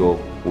CVO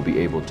will be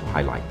able to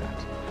highlight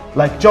that.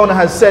 Like Jonah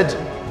has said,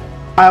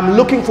 I am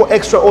looking for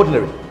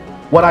extraordinary.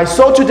 What I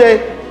saw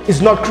today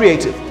is not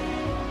creative.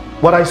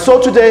 What I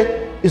saw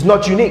today is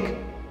not unique.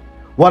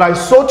 What I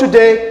saw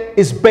today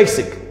is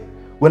basic.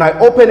 When I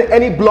open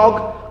any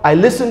blog, I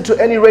listen to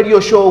any radio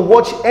show,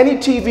 watch any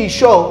TV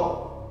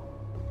show,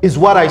 is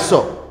what I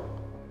saw.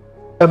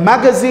 A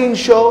magazine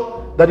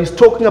show that is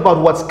talking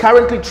about what's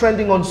currently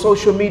trending on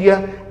social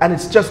media, and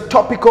it's just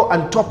topical,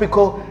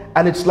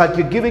 and it's like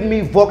you're giving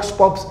me vox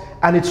pops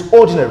and it's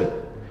ordinary.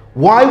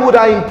 Why would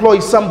I employ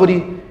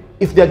somebody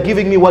if they're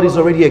giving me what is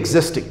already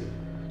existing?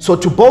 So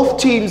to both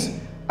teams,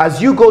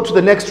 as you go to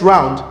the next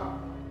round,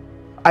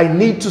 I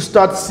need to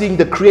start seeing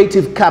the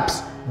creative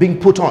caps being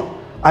put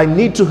on. I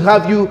need to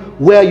have you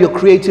wear your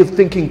creative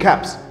thinking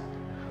caps.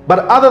 But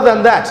other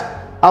than that,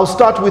 I'll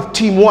start with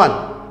team 1.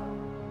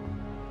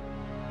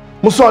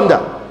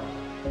 Musonda,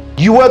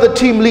 you were the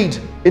team lead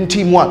in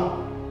team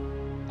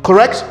 1,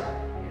 correct?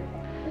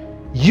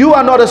 You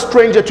are not a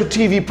stranger to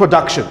TV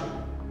production.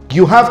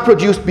 You have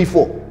produced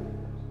before.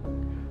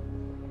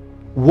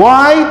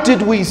 Why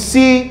did we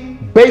see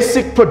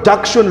basic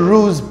production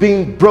rules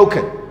being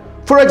broken?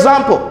 For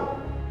example,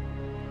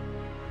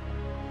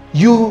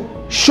 you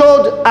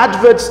showed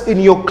adverts in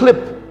your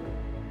clip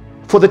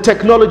for the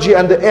technology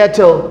and the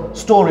Airtel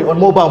story on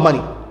mobile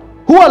money.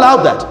 Who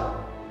allowed that?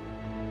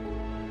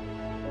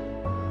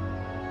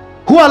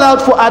 Who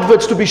allowed for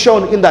adverts to be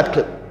shown in that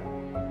clip?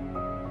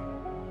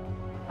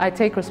 I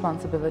take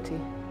responsibility.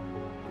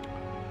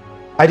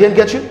 I didn't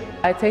get you?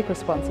 I take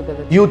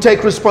responsibility. You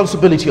take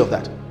responsibility of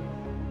that.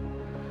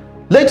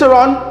 Later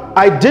on,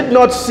 I did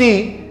not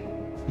see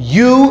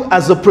you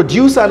as a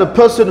producer and a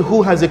person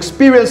who has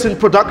experience in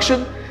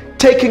production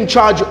taking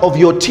charge of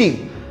your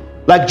team.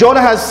 Like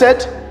Jonah has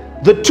said,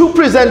 the two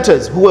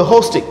presenters who were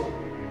hosting,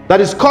 that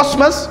is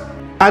Cosmos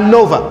and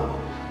Nova,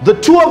 the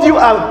two of you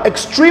are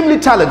extremely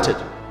talented,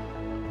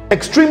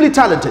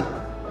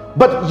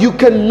 but you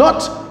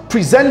cannot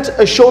present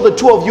a show, the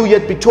two of you,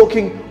 yet be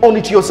talking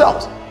only to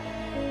yourselves.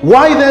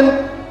 Why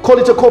then call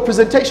it a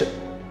co-presentation?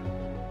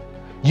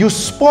 You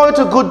spoiled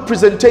a good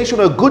presentation,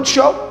 a good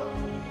show,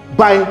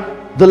 by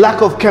the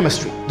lack of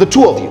chemistry, the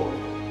two of you.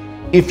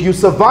 If you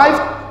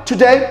survived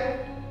today,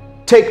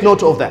 take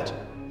note of that.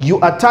 You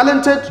are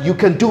talented, you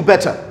can do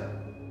better.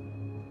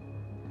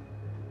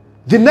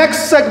 The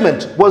next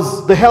segment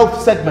was the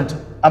health segment.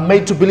 I'm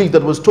made to believe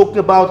that was talking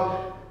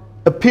about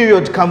a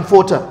period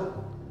comforter.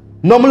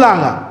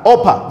 Nomlanga,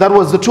 Opa, that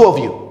was the two of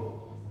you.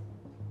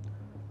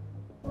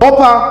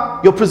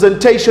 Opa, your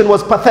presentation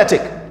was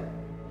pathetic.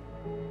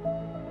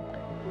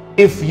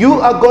 If you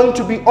are going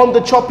to be on the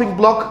chopping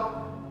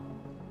block,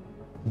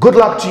 good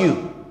luck to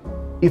you.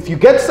 If you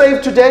get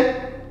saved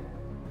today,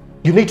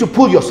 you need to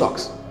pull your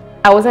socks.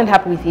 I wasn't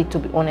happy with it, to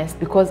be honest,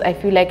 because I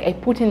feel like I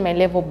put in my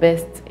level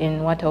best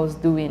in what I was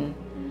doing.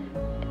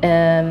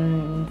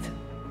 And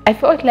I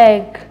felt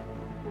like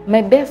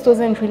my best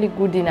wasn't really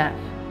good enough.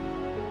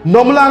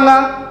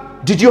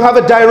 Nomlanga, did you have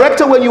a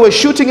director when you were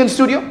shooting in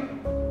studio?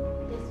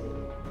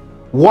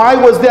 Why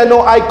was there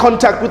no eye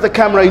contact with the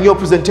camera in your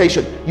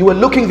presentation? You were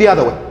looking the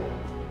other way.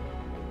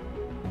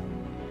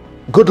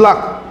 Good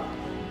luck.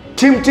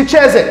 Team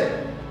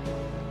Ticheze,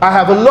 I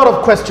have a lot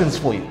of questions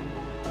for you.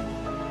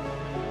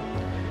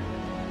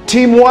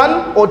 Team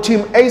 1 or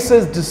Team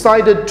Aces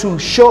decided to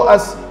show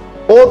us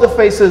all the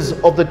faces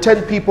of the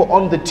 10 people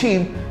on the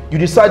team. You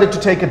decided to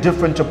take a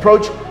different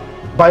approach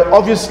by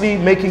obviously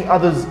making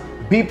others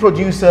be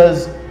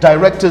producers,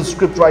 directors,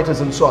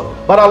 scriptwriters, and so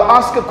on. But I'll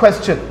ask a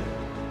question.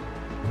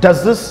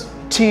 Does this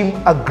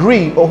team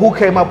agree, or who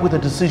came up with the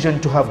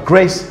decision to have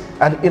Grace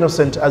and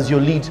Innocent as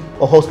your lead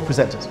or host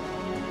presenters?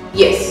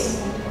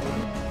 Yes.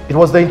 It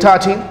was the entire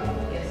team?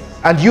 Yes.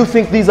 And you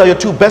think these are your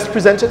two best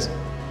presenters?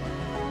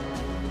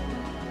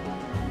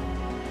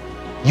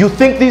 You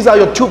think these are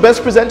your two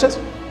best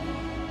presenters?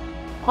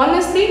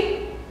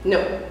 Honestly,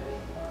 no.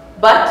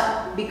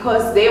 But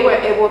because they were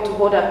able to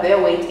hold up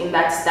their weight in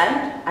that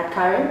stand at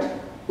current,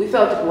 we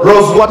felt it was...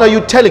 Rose, what are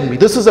you telling me?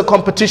 This is a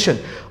competition.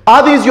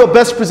 Are these your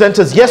best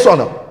presenters, yes or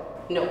no?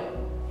 No.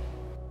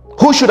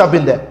 Who should have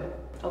been there?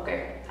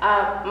 Okay.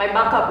 My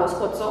backup was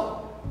Kotso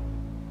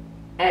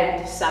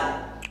and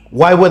Sammy.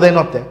 Why were they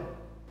not there?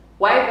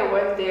 Why they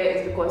weren't there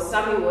is because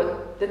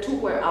the two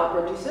were our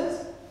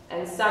producers,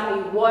 and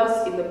Sammy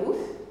was in the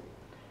booth,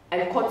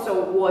 and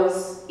Kotso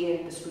was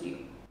in the studio.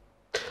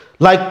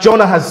 Like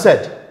Jonah has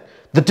said,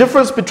 the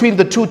difference between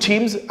the two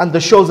teams and the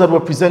shows that were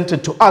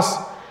presented to us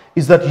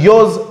is that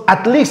yours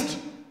at least,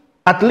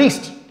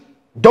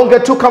 don't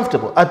get too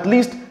comfortable, at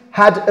least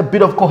had a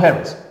bit of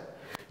coherence.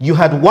 You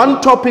had one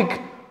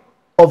topic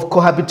of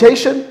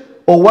cohabitation,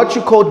 or what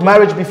you called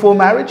marriage before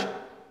marriage,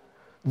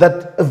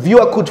 that a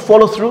viewer could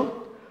follow through,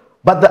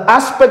 but the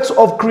aspects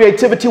of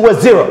creativity were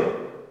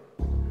zero.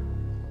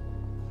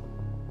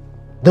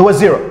 They were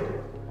zero.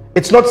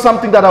 It's not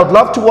something that I would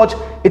love to watch.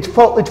 It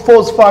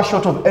falls far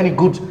short of any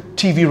good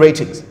TV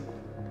ratings.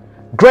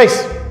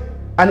 Grace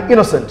and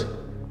Innocent,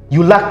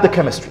 you lack the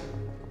chemistry.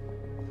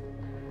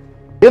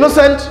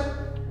 Innocent,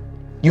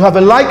 you have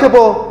a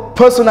likable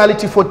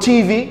personality for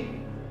TV,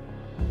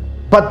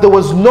 but there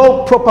was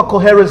no proper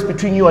coherence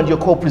between you and your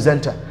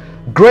co-presenter.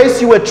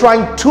 Grace, you were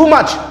trying too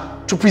much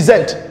to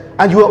present,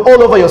 and you were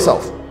all over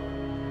yourself.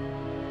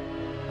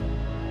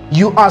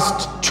 You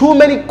asked too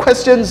many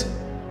questions,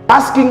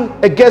 asking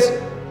a guest,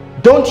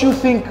 don't you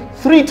think,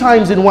 3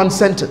 times in one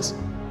sentence.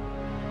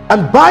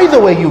 And by the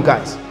way, you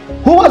guys,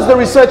 who was the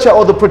researcher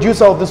or the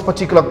producer of this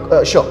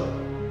particular show?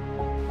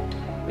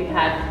 We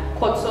had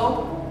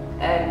Kotso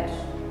and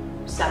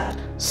Sammy.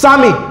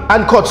 Sammy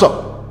and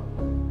Kotso.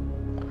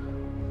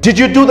 Did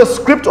you do the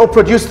script or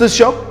produce this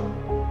show?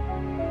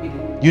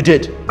 You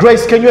did.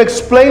 Grace, can you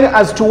explain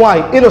as to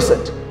why,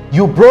 Innocent,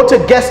 you brought a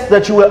guest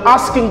that you were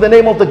asking the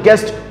name of the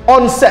guest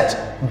on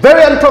set?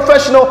 Very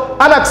unprofessional,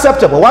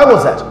 unacceptable. Why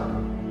was that?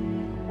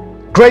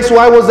 Grace,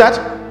 why was that?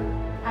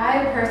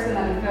 I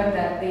personally felt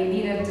that they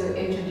needed to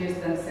introduce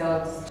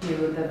themselves to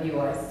the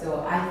viewers.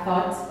 So I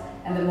thought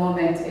at the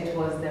moment it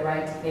was the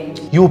right thing.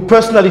 You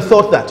personally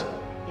thought that?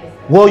 Yes.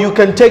 Well, you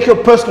can take your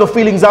personal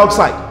feelings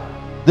outside.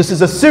 This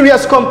is a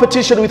serious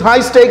competition with high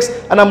stakes,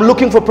 and I'm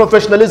looking for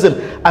professionalism.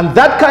 And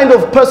that kind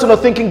of personal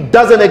thinking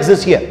doesn't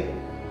exist here.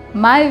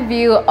 My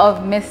view of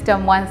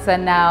Mr.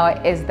 Mwansa now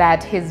is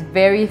that he's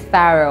very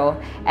thorough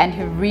and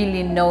he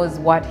really knows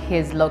what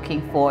he's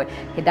looking for.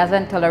 He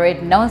doesn't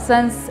tolerate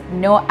nonsense,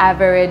 no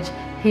average.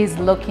 He's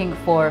looking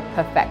for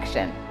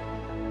perfection.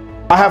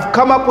 I have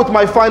come up with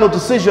my final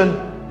decision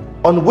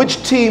on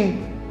which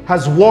team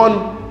has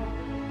won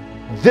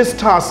this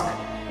task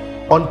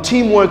on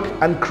teamwork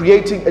and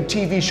creating a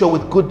TV show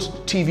with good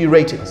TV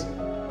ratings.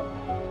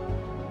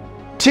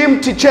 Team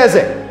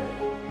Ticheze,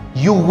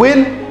 you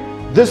win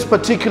this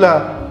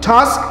particular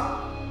task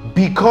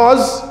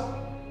because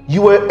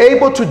you were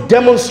able to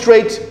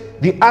demonstrate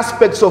the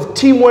aspects of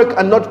teamwork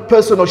and not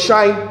personal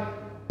shine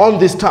on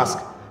this task.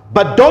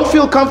 But don't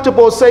feel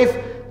comfortable or safe.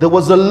 There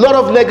was a lot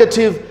of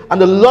negative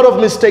and a lot of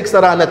mistakes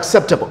that are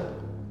unacceptable.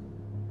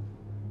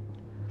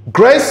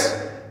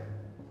 Grace,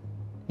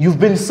 you've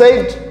been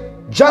saved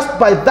just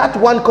by that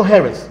one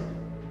coherence.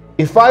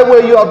 If I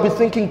were you, I'd be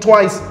thinking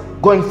twice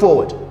going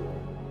forward.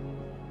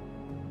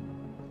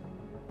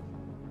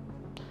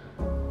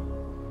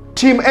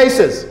 Team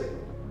Aces,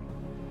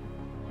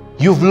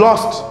 you've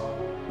lost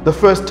the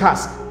first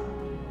task.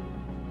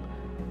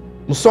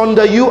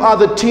 Musonda, you are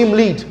the team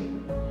lead.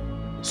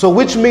 So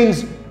which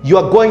means you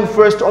are going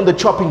first on the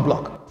chopping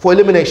block for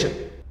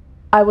elimination.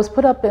 I was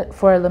put up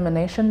for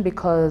elimination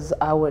because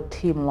our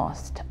team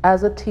lost.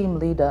 As a team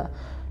leader,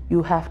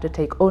 you have to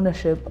take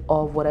ownership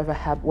of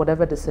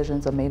whatever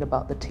decisions are made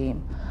about the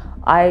team.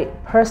 I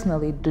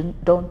personally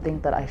don't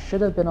think that I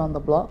should have been on the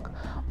block,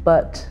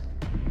 but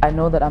I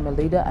know that I'm a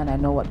leader and I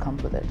know what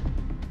comes with it.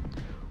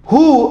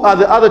 Who are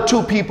the other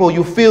two people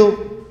you feel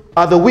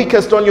are the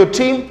weakest on your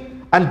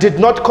team and did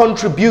not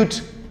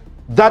contribute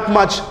that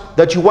much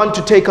that you want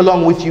to take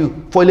along with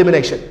you for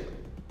elimination?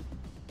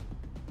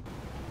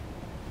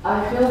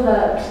 I feel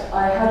that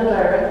I had a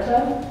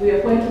director, we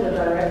appointed a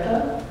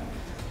director,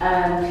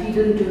 and he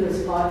didn't do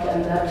his part,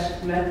 and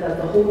that meant that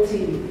the whole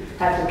team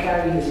had to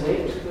carry his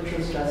weight, which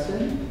was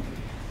Justin.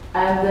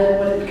 And then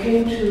when it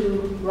came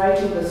to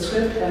writing the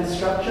script and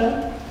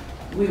structure,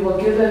 we were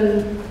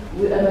given,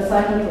 an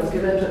assignment was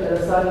given to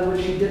Elisani,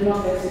 which he did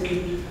not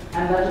execute,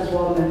 and that as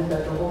well meant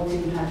that the whole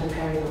team had to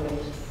carry the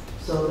weight.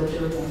 So the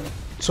two of them.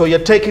 So you're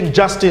taking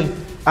Justin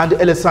and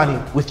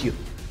Elisani with you.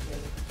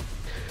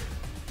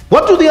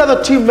 What do the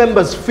other team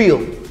members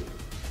feel?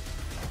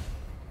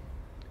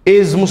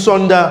 Is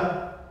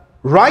Musonda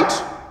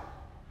right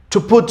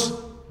to put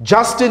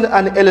Justin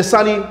and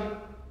Elisani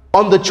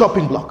on the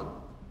chopping block?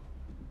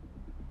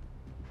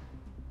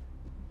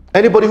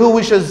 Anybody who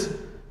wishes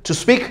to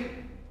speak?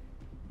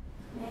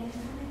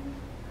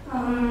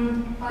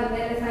 On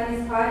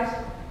Elisani's part,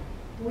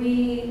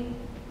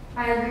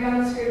 I agree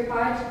on the script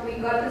part. We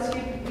got the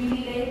script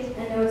really late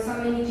and there were so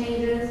many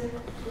changes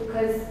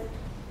because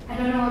I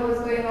don't know what was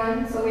going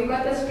on. So we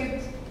got the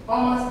script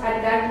almost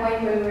at that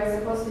point where we were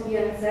supposed to be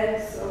on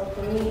set. So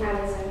for me, I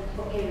wasn't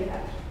okay with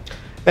that.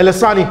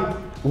 Elisani,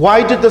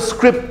 why did the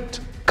script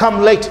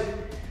come late?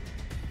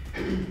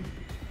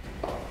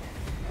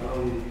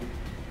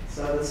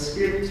 So the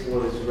script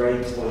was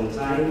right on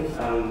time.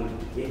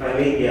 If I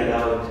may be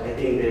allowed, I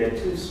think there are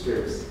two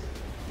scripts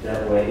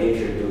that were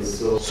introduced.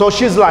 So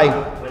she's lying.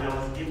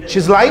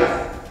 She's lying?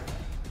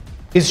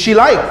 Is she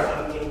lying?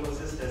 Some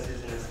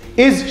inconsistencies in the script.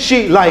 Is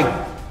she lying?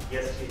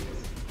 Yes, she is.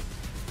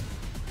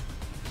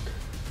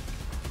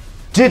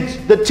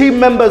 Did the team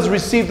members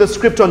receive the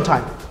script on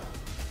time?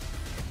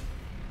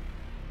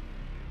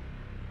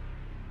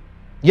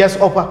 Yes,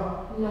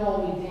 Opa?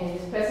 No, we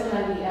didn't.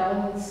 Personally, I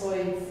only saw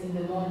it in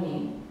the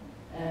morning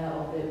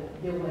of the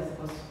day we were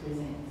supposed to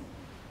present.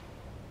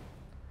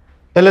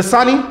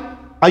 Elisani,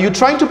 are you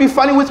trying to be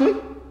funny with me?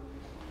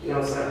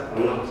 No, sir,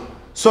 I'm not.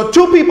 So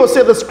two people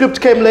said the script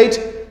came late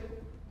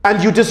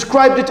and you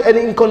described it an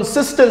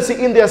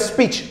inconsistency in their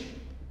speech.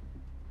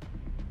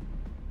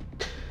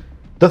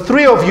 The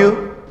three of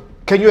you,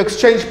 can you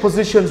exchange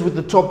positions with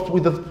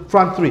the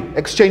front three?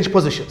 Exchange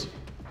positions.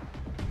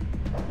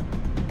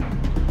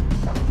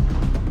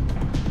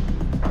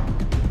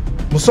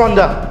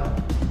 Musonda,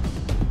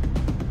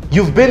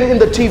 you've been in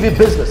the TV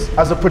business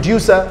as a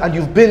producer and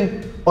you've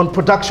been on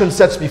production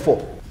sets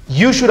before.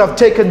 You should have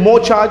taken more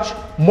charge,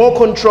 more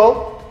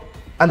control,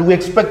 and we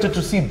expected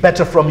to see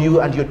better from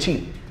you and your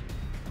team.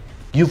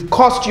 You've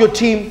cost your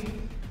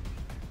team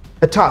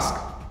a task.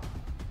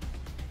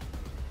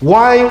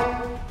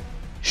 Why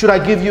should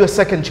I give you a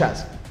second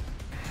chance?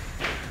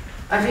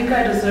 I think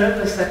I deserve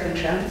a second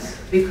chance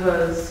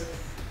because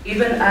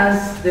even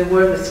as there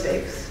were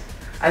mistakes,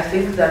 I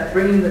think that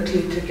bringing the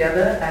team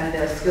together and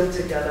their skill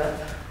together,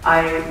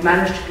 I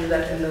managed to do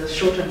that in a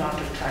short amount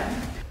of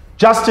time.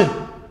 Justin,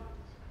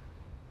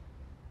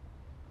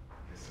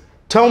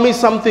 tell me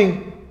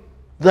something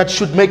that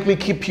should make me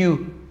keep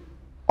you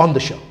on the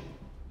show.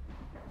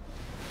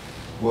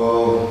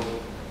 Well,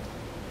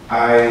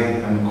 I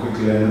am a quick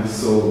learner,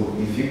 so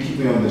if you keep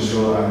me on the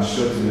show, I'm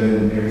sure to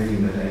learn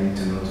everything that I need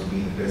to know to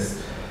be the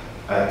best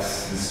at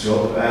this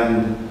job.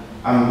 And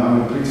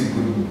I'm a pretty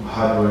good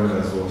hard worker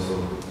as well,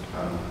 so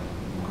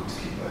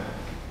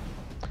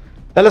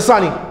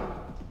Elisani,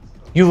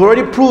 you've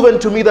already proven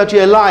to me that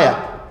you're a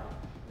liar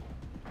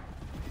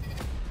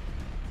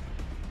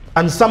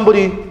and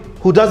somebody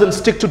who doesn't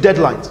stick to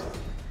deadlines.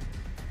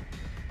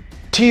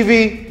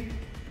 TV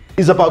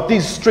is about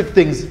these strict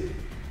things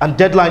and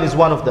deadline is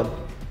one of them.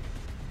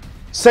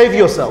 Save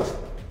yourself.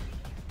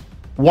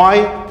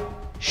 Why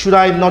should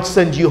I not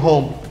send you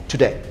home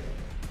today?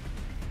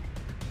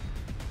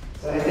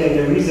 So I think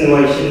the reason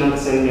why you should not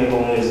send me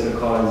home is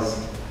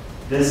because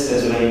this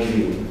is my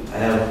dream. I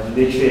have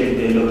literally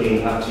been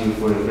looking up to you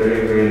for a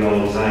very, very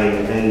long time,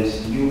 and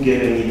you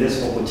giving me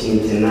this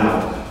opportunity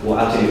now will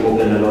actually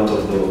open a lot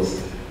of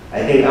doors.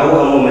 I think I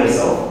will humble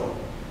myself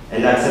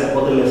and accept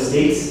all the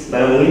mistakes,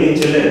 but I'm willing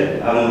to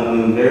learn.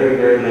 I'm very,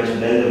 very much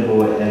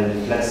bendable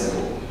and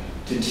flexible.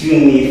 To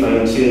tune me,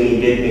 fine tune me,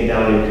 bid me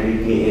down and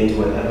create me into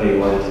whatever you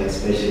want,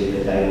 especially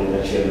the diamond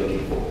that you're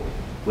looking for.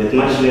 With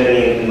much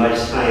learning, much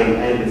time,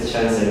 and with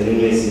chance and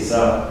leniency,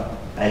 sir,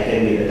 I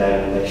can be the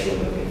diamond that you're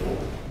looking for.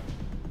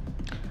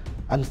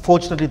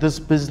 Unfortunately, this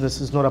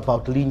business is not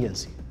about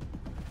leniency.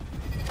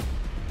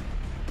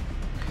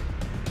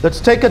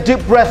 Let's take a deep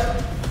breath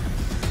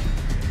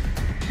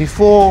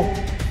before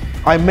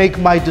I make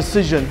my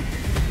decision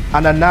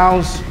and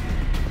announce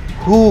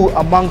who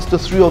amongst the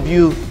three of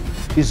you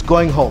is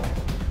going home.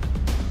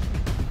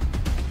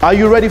 Are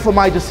you ready for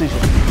my decision?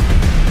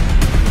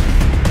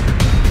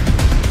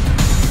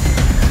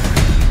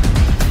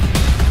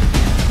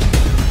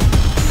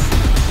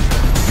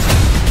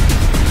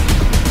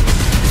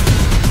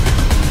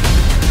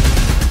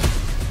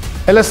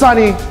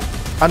 Elisani,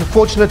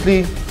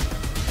 unfortunately,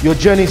 your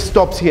journey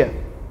stops here.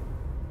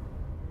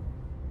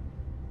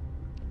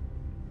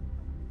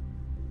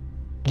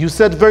 You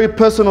said very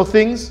personal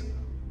things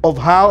of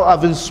how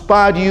I've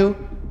inspired you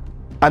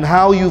and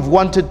how you've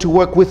wanted to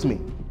work with me.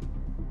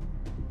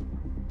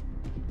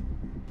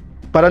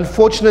 But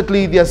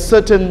unfortunately, there are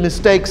certain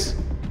mistakes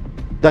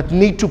that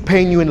need to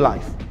pain you in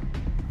life.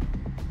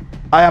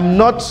 I am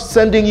not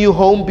sending you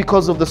home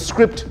because of the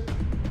script.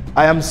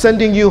 I am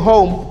sending you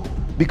home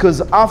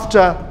because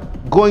after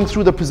going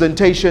through the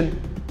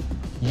presentation,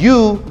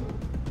 you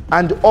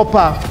and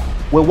Opa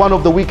were one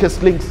of the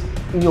weakest links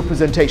in your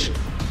presentation.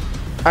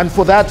 And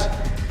for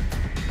that,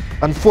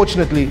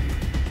 unfortunately,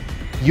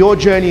 your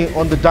journey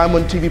on the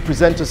Diamond TV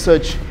presenter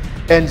search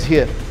ends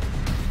here.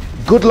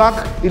 Good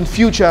luck in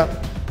future,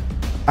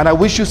 and I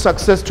wish you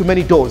success to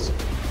many doors.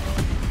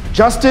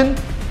 Justin,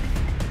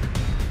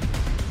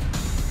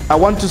 I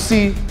want to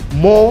see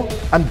more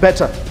and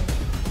better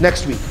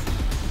next week.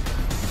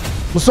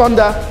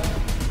 Musonda,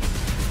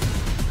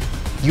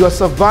 you are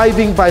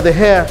surviving by the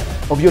hair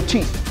of your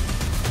teeth.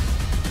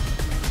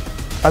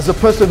 As a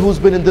person who's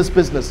been in this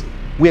business,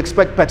 we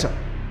expect better.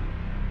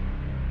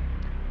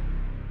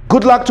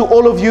 Good luck to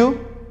all of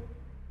you.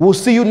 We'll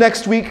see you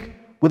next week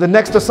with the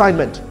next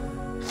assignment.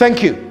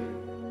 Thank you.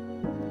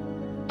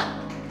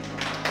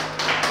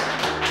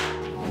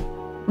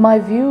 My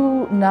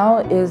view now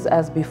is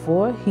as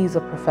before. He's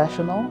a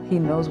professional. He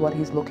knows what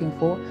he's looking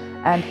for,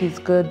 and he's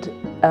good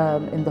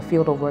in the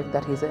field of work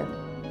that he's in.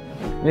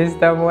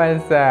 Mr.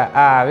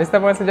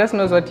 Mwansa just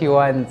knows what he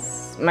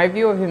wants. My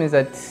view of him is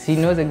that he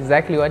knows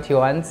exactly what he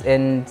wants,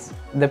 and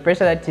the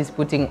pressure that he's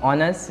putting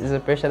on us is a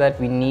pressure that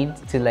we need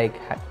to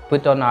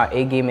put on our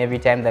A game every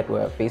time that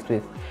we're faced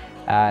with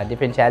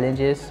different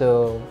challenges.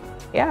 So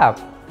yeah,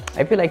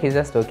 I feel like he's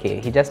just okay.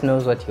 He just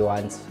knows what he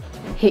wants.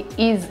 He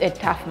is a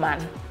tough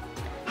man.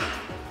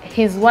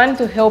 He's one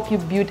to help you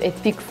build a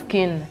thick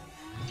skin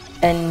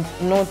and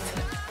not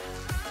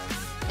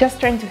just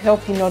trying to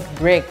help you not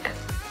break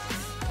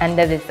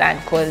under the sun,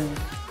 because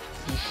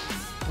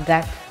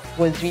that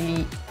was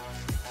really,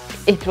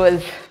 it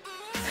was,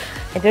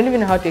 I don't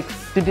even know how to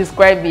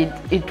describe it.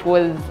 It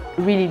was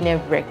really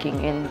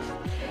nerve-wracking, and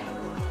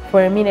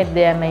for a minute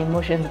there my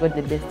emotions got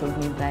the best of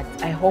me,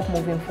 but I hope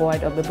moving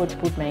forward I'll be able to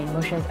put my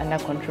emotions under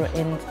control,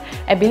 and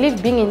I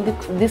believe being in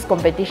this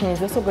competition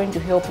is also going to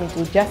help me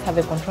to just have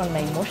a control on my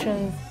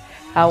emotions,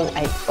 how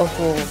I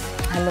also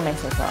handle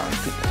myself around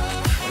people.